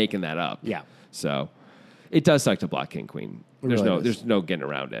I'm just making that up. Yeah. So it does suck to block king queen. There's no getting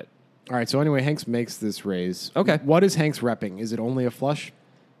around it. All right, so anyway, Hanks makes this raise. Okay. What is Hanks repping? Is it only a flush?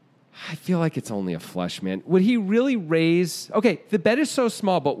 I feel like it's only a flush, man. Would he really raise... Okay, the bet is so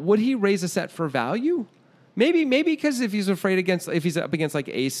small, but would he raise a set for value? Maybe because if he's up against like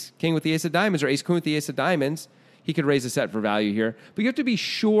ace king with the ace of diamonds or ace queen with the ace of diamonds, he could raise a set for value here. But you have to be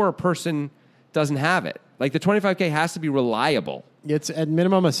sure a person doesn't have it. Like the 25K has to be reliable. It's at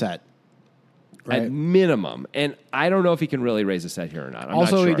minimum a set. Right? At minimum. And I don't know if he can really raise a set here or not. I'm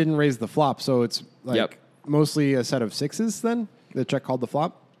also, not sure. He didn't raise the flop, so it's like mostly a set of 6s then? The check called the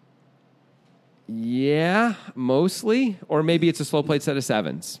flop? Yeah, mostly. Or maybe it's a slow played set of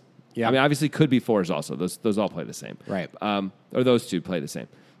 7s. Yeah. I mean, obviously could be 4s also. Those all play the same. Right. Or those two play the same.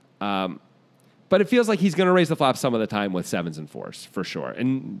 But it feels like he's going to raise the flop some of the time with 7s and 4s, for sure.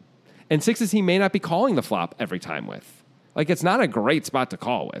 And 6s he may not be calling the flop every time with. Like, it's not a great spot to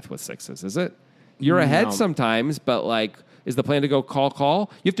call with 6s, is it? You're ahead sometimes, but like, is the plan to go call?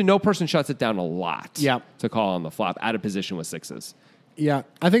 You have to know person shuts it down a lot to call on the flop out of position with 6s. Yeah,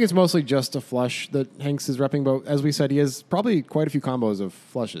 I think it's mostly just a flush that Hanks is repping, but as we said, he has probably quite a few combos of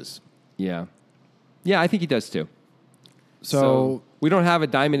flushes. Yeah. Yeah, I think he does too. So we don't have a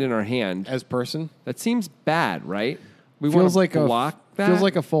diamond in our hand. As person? That seems bad, right? We feels want to block that? Feels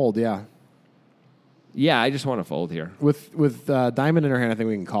like a fold, yeah. Yeah, I just want to fold here. With diamond in our hand, I think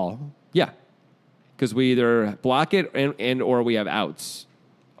we can call. Yeah. Because we either block it and or we have outs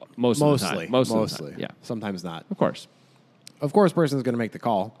most of the time. Mostly. Of the time. Yeah. Sometimes not. Of course. Person's going to make the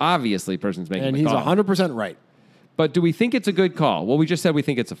call. Obviously, person's making the call. And he's 100% right. But do we think it's a good call? Well, we just said we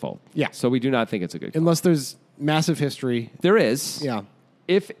think it's a fold. Yeah. So we do not think it's a good call. Unless there's massive history. There is. Yeah.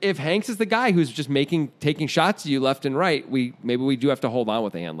 If Hanks is the guy who's just taking shots at you left and right, maybe we do have to hold on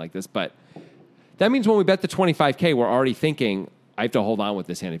with a hand like this. But that means when we bet the 25K, we're already thinking, I have to hold on with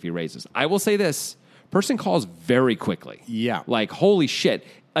this hand if he raises. I will say this. Person calls very quickly. Yeah. Like, holy shit.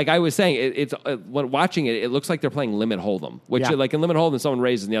 Like I was saying, it's when watching it, it looks like they're playing limit hold'em. Which, like in limit hold'em, someone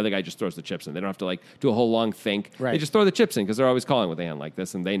raises and the other guy just throws the chips in. They don't have to like do a whole long think. Right. They just throw the chips in because they're always calling with a hand like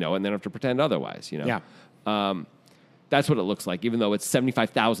this, and they know it, and they don't have to pretend otherwise. You know. Yeah. That's what it looks like, even though it's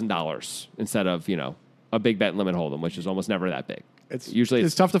 $75,000 instead of a big bet limit hold'em, which is almost never that big.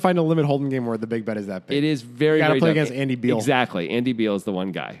 It's tough to find a limit hold'em game where the big bet is that big. It is very. You got to play tough. against Andy Beal. Exactly, Andy Beal is the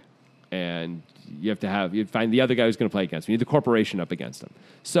one guy, and you'd find the other guy who's going to play against him. You need the corporation up against him.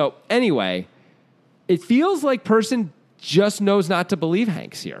 So anyway, it feels like person just knows not to believe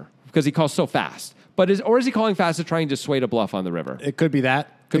Hanks here because he calls so fast. But is he calling fast to try and dissuade a bluff on the river? It could be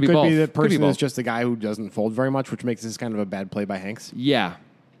that. Could be that person is just a guy who doesn't fold very much, which makes this kind of a bad play by Hanks. Yeah.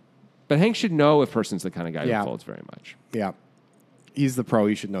 But Hanks should know if person's the kind of guy who folds very much. Yeah. He's the pro.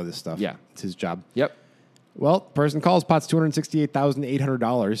 He should know this stuff. Yeah. It's his job. Yep. Well, person calls, pot's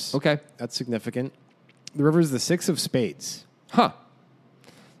 $268,800. Okay. That's significant. The river is the 6 of spades. Huh.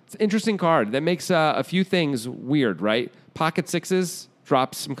 It's an interesting card. That makes a few things weird, right? Pocket 6s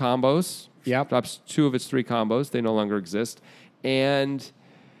drops some combos. Yep. Drops 2 of its 3 combos. They no longer exist. And,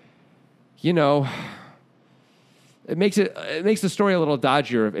 it makes the story a little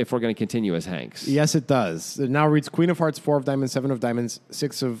dodgier if we're going to continue as Hanks. Yes, it does. It now reads Queen of Hearts, 4 of Diamonds, 7 of Diamonds,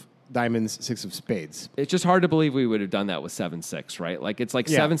 6 of diamonds, 6 of spades. It's just hard to believe we would have done that with 7-6, right? Like it's like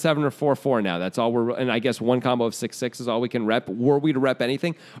 7-7 or 4-4 now. That's all and I guess one combo of 6-6 is all we can rep. Were we to rep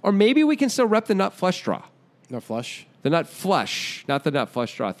anything? Or maybe we can still rep the nut flush draw. Nut flush? The nut flush, not the nut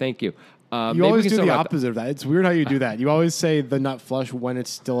flush draw. Thank you. You always do the opposite of that. It's weird how you do that. You always say the nut flush when it's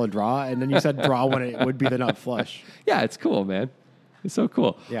still a draw, and then you said draw when it would be the nut flush. Yeah, it's cool, man. It's so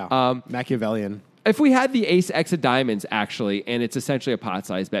cool. Yeah. Machiavellian. If we had the ace X of diamonds, actually, and it's essentially a pot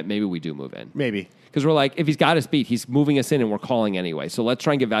size bet, maybe we do move in. Maybe. Because we're like, if he's got us beat, he's moving us in and we're calling anyway. So let's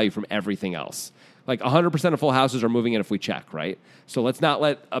try and get value from everything else. Like 100% of full houses are moving in if we check, right? So let's not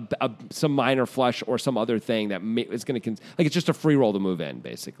let some minor flush or some other thing that is going to... like it's just a free roll to move in,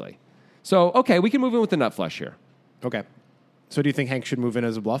 basically. So, okay, we can move in with the nut flush here. Okay. So do you think Hank should move in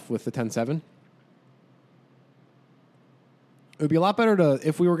as a bluff with the 10-7? It would be a lot better to...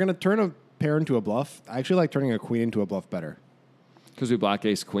 if we were going to turn a pair into a bluff, I actually like turning a queen into a bluff better. Because we block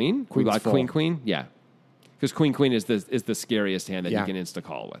ace-queen? We block queen-queen? Yeah. Because queen-queen is the scariest hand that you can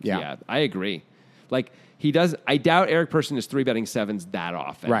insta-call with. Yeah, I agree. Like, he does... I doubt Eric Person is 3-betting sevens that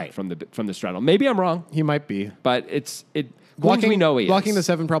often from the straddle. Maybe I'm wrong. He might be. But blocking, we know he blocking is. The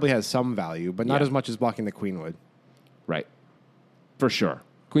 7 probably has some value, but not as much as blocking the queen would. Right. For sure.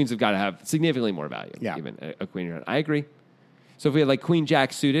 Queens have got to have significantly more value. Yeah. Even a queen. I agree. So if we had like queen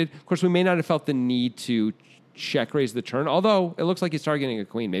jack suited, of course, we may not have felt the need to check raise the turn, although it looks like he's targeting a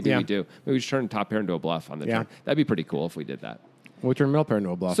queen. Maybe we do. Maybe we just turn top pair into a bluff on the turn. That'd be pretty cool if we did that. We'll turn middle pair into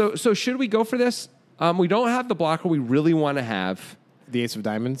a bluff. So should we go for this? We don't have the blocker we really want to have. The ace of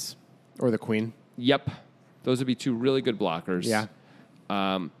diamonds or the queen? Yep. Those would be two really good blockers. Yeah.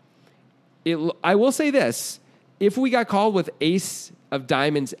 I will say this. If we got called with ace of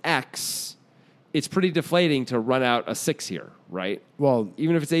diamonds X, it's pretty deflating to run out a 6 here, right? Well,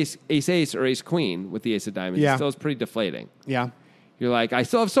 even if it's ace or ace queen with the ace of diamonds, it still is pretty deflating. Yeah. You're like, I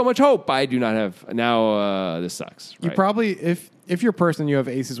still have so much hope. I do not have. Now this sucks. Right? You probably, if you're a person, you have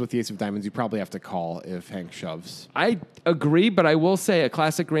aces with the ace of diamonds, you probably have to call if Hank shoves. I agree, but I will say a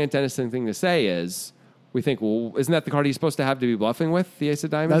classic Grant Dennison thing to say is, we think, well, isn't that the card he's supposed to have to be bluffing with, the ace of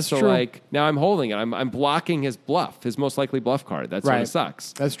diamonds? That's true. Like, now I'm holding it. I'm blocking his bluff, his most likely bluff card. That sort of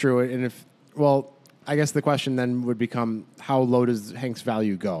sucks. That's true. And I guess the question then would become, how low does Hank's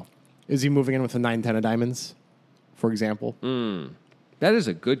value go? Is he moving in with a 9-10 of diamonds, for example? That is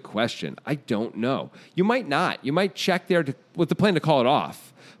a good question. I don't know. You might not. You might check there with the plan to call it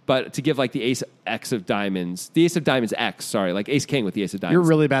off, but to give like the ace X of diamonds, the ace of diamonds X, sorry, like ace king with the ace of diamonds. You're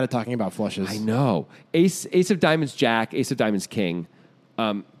really bad at talking about flushes. I know. Ace of diamonds jack, ace of diamonds king,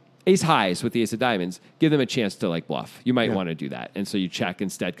 ace highs with the ace of diamonds, give them a chance to like bluff. You might want to do that. And so you check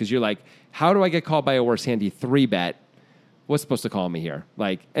instead because you're like, how do I get called by a worse hand? 3-bet. What's supposed to call me here?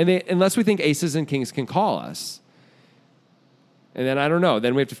 Like, unless we think aces and kings can call us. And then I don't know.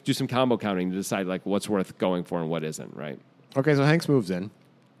 Then we have to do some combo counting to decide like what's worth going for and what isn't, right? Okay, so Hanks moves in.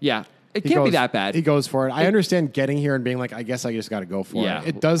 Yeah. It can't be that bad. He goes for it. I understand getting here and being like, I guess I just got to go for it.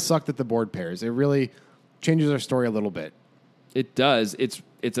 It does suck that the board pairs. It really changes our story a little bit. It does. It's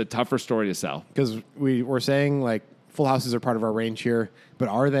a tougher story to sell. Because we're saying like full houses are part of our range here, but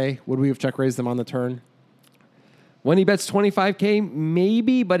are they? Would we have check raised them on the turn? When he bets 25K,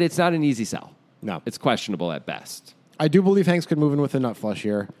 maybe, but it's not an easy sell. No. It's questionable at best. I do believe Hanks could move in with a nut flush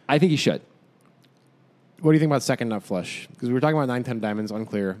here. I think he should. What do you think about second nut flush? Because we were talking about 9-10 diamonds,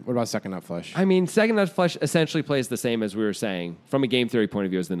 unclear. What about second nut flush? I mean, second nut flush essentially plays the same as we were saying from a game theory point of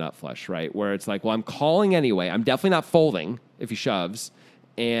view as the nut flush, right? Where it's like, well, I'm calling anyway. I'm definitely not folding if he shoves.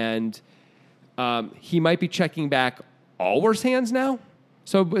 And he might be checking back all worse hands now.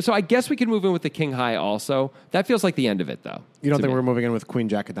 So I guess we could move in with the king high also. That feels like the end of it, though. You don't think we're moving in with queen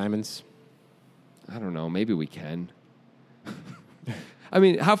jack of diamonds? I don't know. Maybe we can. I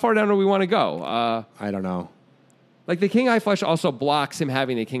mean, how far down do we want to go? I don't know. Like the king high flush also blocks him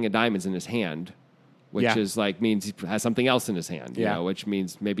having the king of diamonds in his hand, which is like means he has something else in his hand, you know, which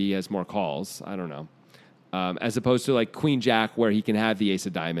means maybe he has more calls. I don't know. As opposed to like queen jack where he can have the ace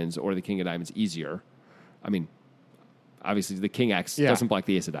of diamonds or the king of diamonds easier. I mean, obviously the king X doesn't block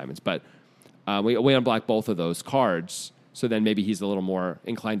the ace of diamonds, but we unblock both of those cards. So then maybe he's a little more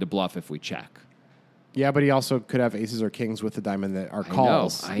inclined to bluff if we check. Yeah, but he also could have aces or kings with the diamond that are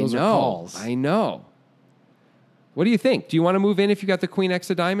calls. Those are calls. I know. What do you think? Do you want to move in if you got the queen X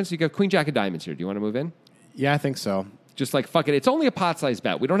of diamonds? You got queen jack of diamonds here. Do you want to move in? Yeah, I think so. Just like, fuck it. It's only a pot-sized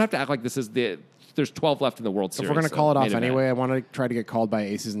bet. We don't have to act like this is there's 12 left in the World Series. If we're going to call it off anyway, I want to try to get called by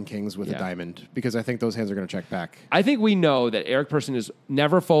aces and kings with a diamond because I think those hands are going to check back. I think we know that Eric Person is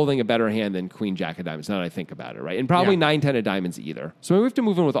never folding a better hand than queen jack of diamonds, now that I think about it, right? And probably 9-10 of diamonds either. So we have to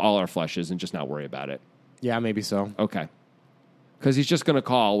move in with all our flushes and just not worry about it. Yeah, maybe so. Okay. Because he's just going to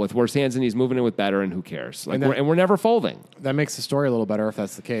call with worse hands and he's moving in with better, and who cares? Like, we're never folding. That makes the story a little better if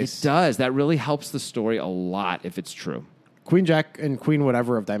that's the case. It does. That really helps the story a lot if it's true. Queen Jack and Queen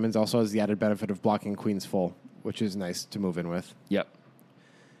whatever of diamonds also has the added benefit of blocking Queens full, which is nice to move in with. Yep.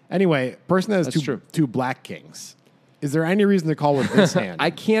 Anyway, person that has two black kings. Is there any reason to call with this hand?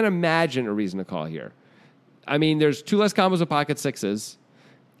 I can't imagine a reason to call here. I mean, there's 2 less combos of pocket sixes,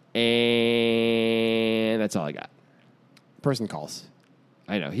 and that's all I got. Person calls.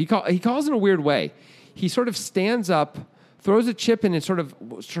 I know. He calls in a weird way. He sort of stands up, throws a chip in, and sort of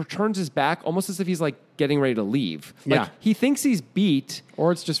turns his back, almost as if he's like getting ready to leave. Like, he thinks he's beat.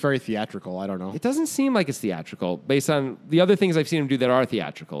 Or it's just very theatrical. I don't know. It doesn't seem like it's theatrical based on the other things I've seen him do that are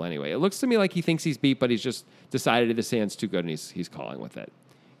theatrical anyway. It looks to me like he thinks he's beat, but he's just decided this hand's too good and he's calling with it.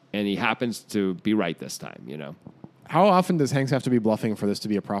 And he happens to be right this time, you know. How often does Hanks have to be bluffing for this to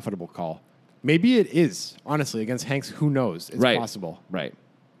be a profitable call? Maybe it is, honestly, against Hanks. Who knows? It's possible. Right.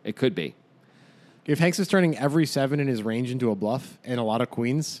 It could be. If Hanks is turning every 7 in his range into a bluff and a lot of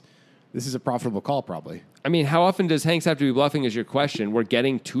queens, this is a profitable call probably. I mean, how often does Hanks have to be bluffing is your question. We're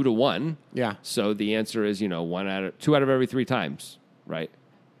getting 2 to 1. Yeah. So the answer is, 2 out of every 3 times, right?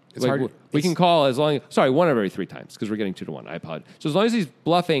 It's hard. We can call as long as, 1 out of every 3 times because we're getting 2 to 1. I apologize. So as long as he's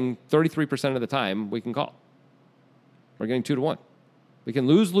bluffing 33% of the time, we can call. We're getting 2 to 1. We can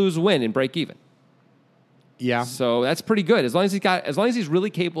lose, win, and break even. Yeah. So that's pretty good. As long as he's really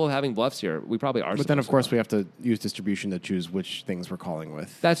capable of having bluffs here, we probably are. But then, of course, we have to use distribution to choose which things we're calling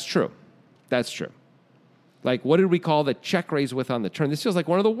with. That's true. Like, what did we call the check raise with on the turn? This feels like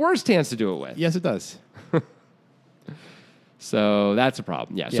one of the worst hands to do it with. Yes, it does. So that's a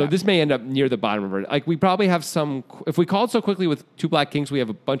problem. Yeah. So this may end up near the bottom of it. Like, we probably have some. If we called so quickly with 2 black kings, we have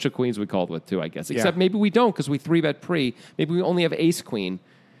a bunch of queens we called with too, I guess. Except maybe we don't because we 3-bet pre. Maybe we only have ace queen,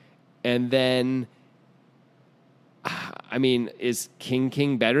 and then. I mean, is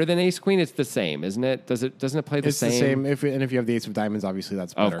king better than ace queen? It's the same, isn't it? Doesn't it play the same? It's the same. If you have the ace of diamonds, obviously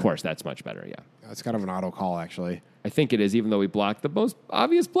that's better. Oh, of course, that's much better. Yeah, it's kind of an auto call, actually. I think it is, even though we blocked the most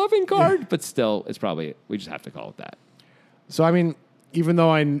obvious bluffing card. But still, it's probably we just have to call it that. So I mean, even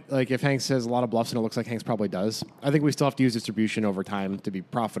though if Hanks says a lot of bluffs and it looks like Hanks probably does, I think we still have to use distribution over time to be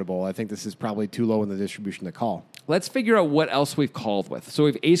profitable. I think this is probably too low in the distribution to call. Let's figure out what else we've called with. So we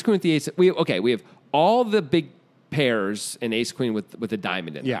have ace queen with the ace. We have all the big pairs and ace queen with a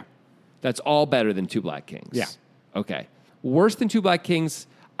diamond in it. Yeah. That's all better than 2 black kings. Yeah. Okay. Worse than 2 black kings,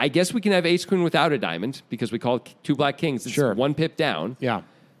 I guess we can have ace queen without a diamond because we called 2 black kings. It's 1 pip down. Yeah.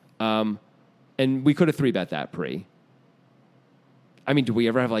 And we could have 3-bet that pre. I mean, do we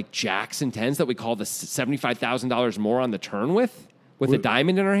ever have like jacks and tens that we call the $75,000 more on the turn with a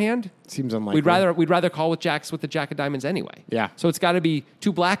diamond in our hand? Seems unlikely. We'd rather call with jacks with the jack of diamonds anyway. Yeah. So it's got to be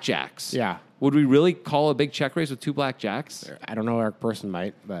 2 black jacks. Yeah. Would we really call a big check raise with 2 black jacks? I don't know. Eric Person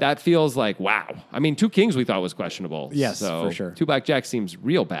might. But that feels like, wow. I mean, 2 kings we thought was questionable. Yes, so for sure. 2 black jacks seems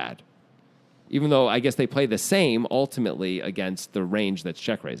real bad. Even though I guess they play the same ultimately against the range that's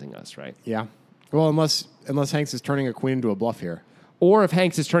check raising us, right? Yeah. Well, unless Hanks is turning a queen into a bluff here. Or if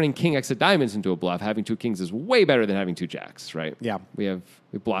Hanks is turning king X of diamonds into a bluff, having 2 kings is way better than having 2 jacks, right? Yeah. We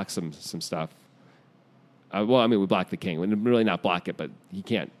block some stuff. We block the king. We really not block it, but he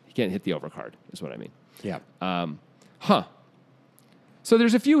can't hit the overcard, is what I mean. Yeah. So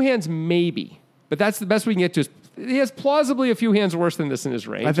there's a few hands maybe, but that's the best we can get to. He has plausibly a few hands worse than this in his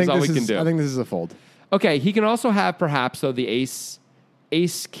range. I think we can do. I think this is a fold. Okay, he can also have perhaps though the ace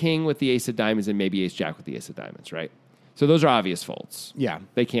king with the ace of diamonds and maybe ace jack with the ace of diamonds, right? So those are obvious folds. Yeah.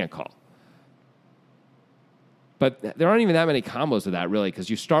 They can't call. But there aren't even that many combos of that really because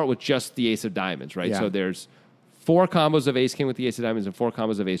you start with just the ace of diamonds, right? Yeah. So there's 4 combos of ace king with the ace of diamonds and 4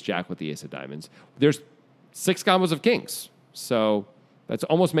 combos of ace jack with the ace of diamonds. There's 6 combos of kings. So that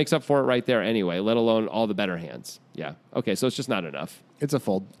almost makes up for it right there anyway, let alone all the better hands. Yeah. Okay, so it's just not enough. It's a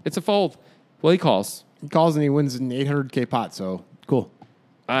fold. It's a fold. Well, he calls. He calls and he wins an $800K pot, so cool.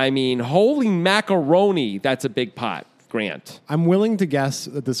 I mean, holy macaroni, that's a big pot, Grant. I'm willing to guess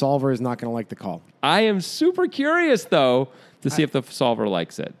that the solver is not going to like the call. I am super curious, though, to see if the solver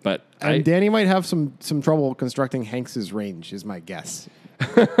likes it. But Danny might have some trouble constructing Hanks's range, is my guess.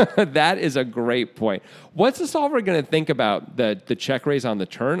 That is a great point. What's the solver going to think about the check raise on the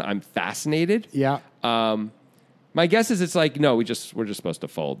turn? I'm fascinated. Yeah. My guess is it's like, no, we're just supposed to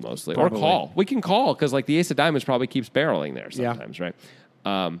fold mostly. Probably. Or call. We can call because like the ace of diamonds probably keeps barreling there sometimes, right?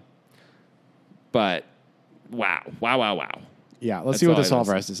 But wow. Yeah, let's see what the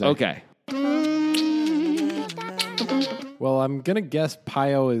solver has to say. Okay. Well, I'm going to guess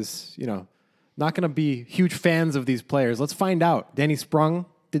Pio is, not going to be huge fans of these players. Let's find out. Danny sprung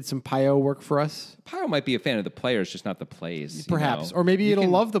did some Pio work for us. Pio might be a fan of the players, just not the plays. Perhaps. Or maybe it'll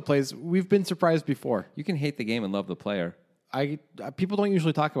love the plays. We've been surprised before. You can hate the game and love the player. People don't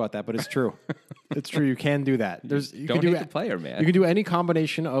usually talk about that, but it's true. It's true. You can do that. You don't hate the player, man. You can do any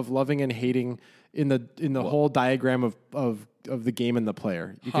combination of loving and hating in the whole diagram of the game and the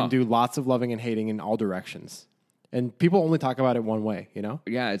player. You can do lots of loving and hating in all directions. And people only talk about it one way, you know?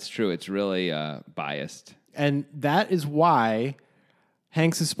 Yeah, it's true. It's really biased. And that is why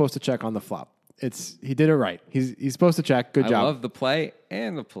Hanks is supposed to check on the flop. He did it right. He's supposed to check. Good job. I love the play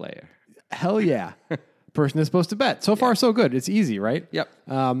and the player. Hell yeah. Person is supposed to bet. So far, so good. It's easy, right? Yep.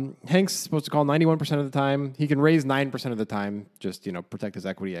 Hank's supposed to call 91% of the time. He can raise 9% of the time. Just, protect his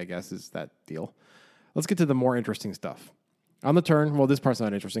equity, I guess, is that deal. Let's get to the more interesting stuff. On the turn, well, this part's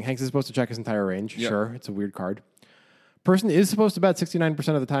not interesting. Hanks is supposed to check his entire range. Yep. Sure, it's a weird card. Person is supposed to bet 69%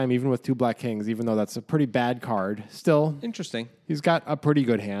 of the time, even with 2 black kings, even though that's a pretty bad card. Still, interesting. He's got a pretty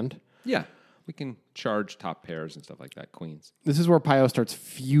good hand. Yeah. We can charge top pairs and stuff like that, queens. This is where Pio starts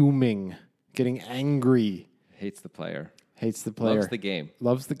fuming, getting angry. Hates the player. Hates the player. Loves the game.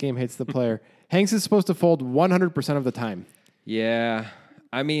 Loves the game, hates the player. Hanks is supposed to fold 100% of the time. Yeah.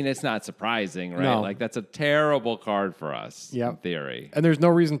 I mean, it's not surprising, right? No. Like, that's a terrible card for us, in theory. And there's no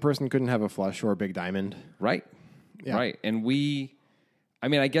reason person couldn't have a flush or a big diamond. Right. Yeah. Right. And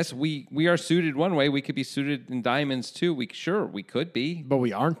I guess we are suited one way. We could be suited in diamonds, too. We could be. But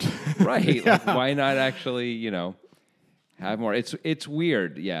we aren't. Right. Yeah. Like, why not actually, have more? It's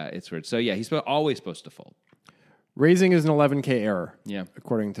weird. Yeah, it's weird. So, yeah, he's always supposed to fold. Raising is an 11K error. Yeah.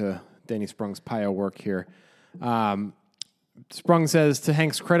 According to Danny Sprung's Pio work here. Sprung says, to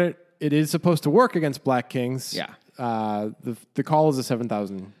Hank's credit, it is supposed to work against black kings. Yeah. The call is a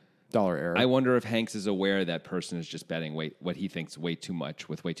 $7,000 error. I wonder if Hanks is aware that person is just betting what he thinks way too much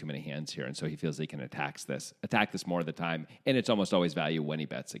with way too many hands here, and so he feels he can attack this more of the time, and it's almost always value when he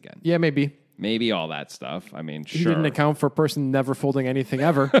bets again. Yeah, maybe. Maybe all that stuff. I mean, He didn't account for a person never folding anything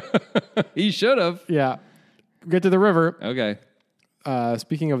ever. He should have. Yeah. Get to the river. Okay.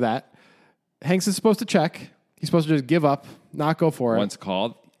 Speaking of that, Hanks is supposed to check. He's supposed to just give up, not go for it. Once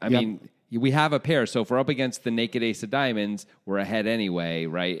called. I mean, we have a pair, so if we're up against the naked ace of diamonds, we're ahead anyway,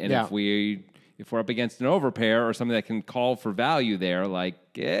 right? And if we're up against an overpair or something that can call for value there,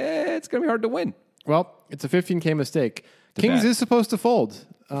 it's going to be hard to win. Well, it's a 15K mistake. Kings is supposed to fold.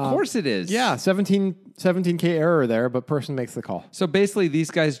 Of course it is. Yeah, 17K error there, but person makes the call. So basically,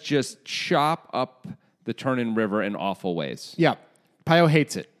 these guys just chop up the turn in river in awful ways. Yeah. Pio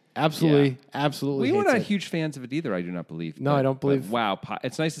hates it. Absolutely hates We were not huge fans of it either, I do not believe. No, I don't believe. Wow,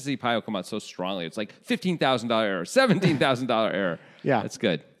 it's nice to see Pio come out so strongly. It's like $15,000 error, $17,000 error. Yeah. That's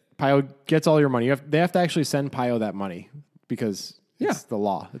good. Pio gets all your money. They have to actually send Pio that money because it's the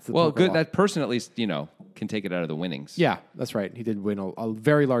law. It's the good. law. That person at least, can take it out of the winnings. Yeah, that's right. He did win a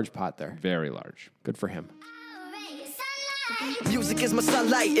very large pot there. Very large. Good for him. Music is my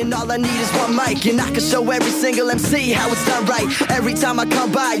sunlight, and all I need is one mic. And I can show every single MC how it's done right. Every time I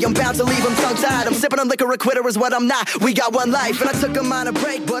come by, I'm bound to leave them tongue-tied. I'm sipping on liquor, a quitter is what I'm not. We got one life, and I took a minor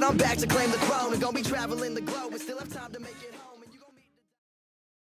break, but I'm back to claim the throne. And gonna be traveling the globe, and still have time to make it.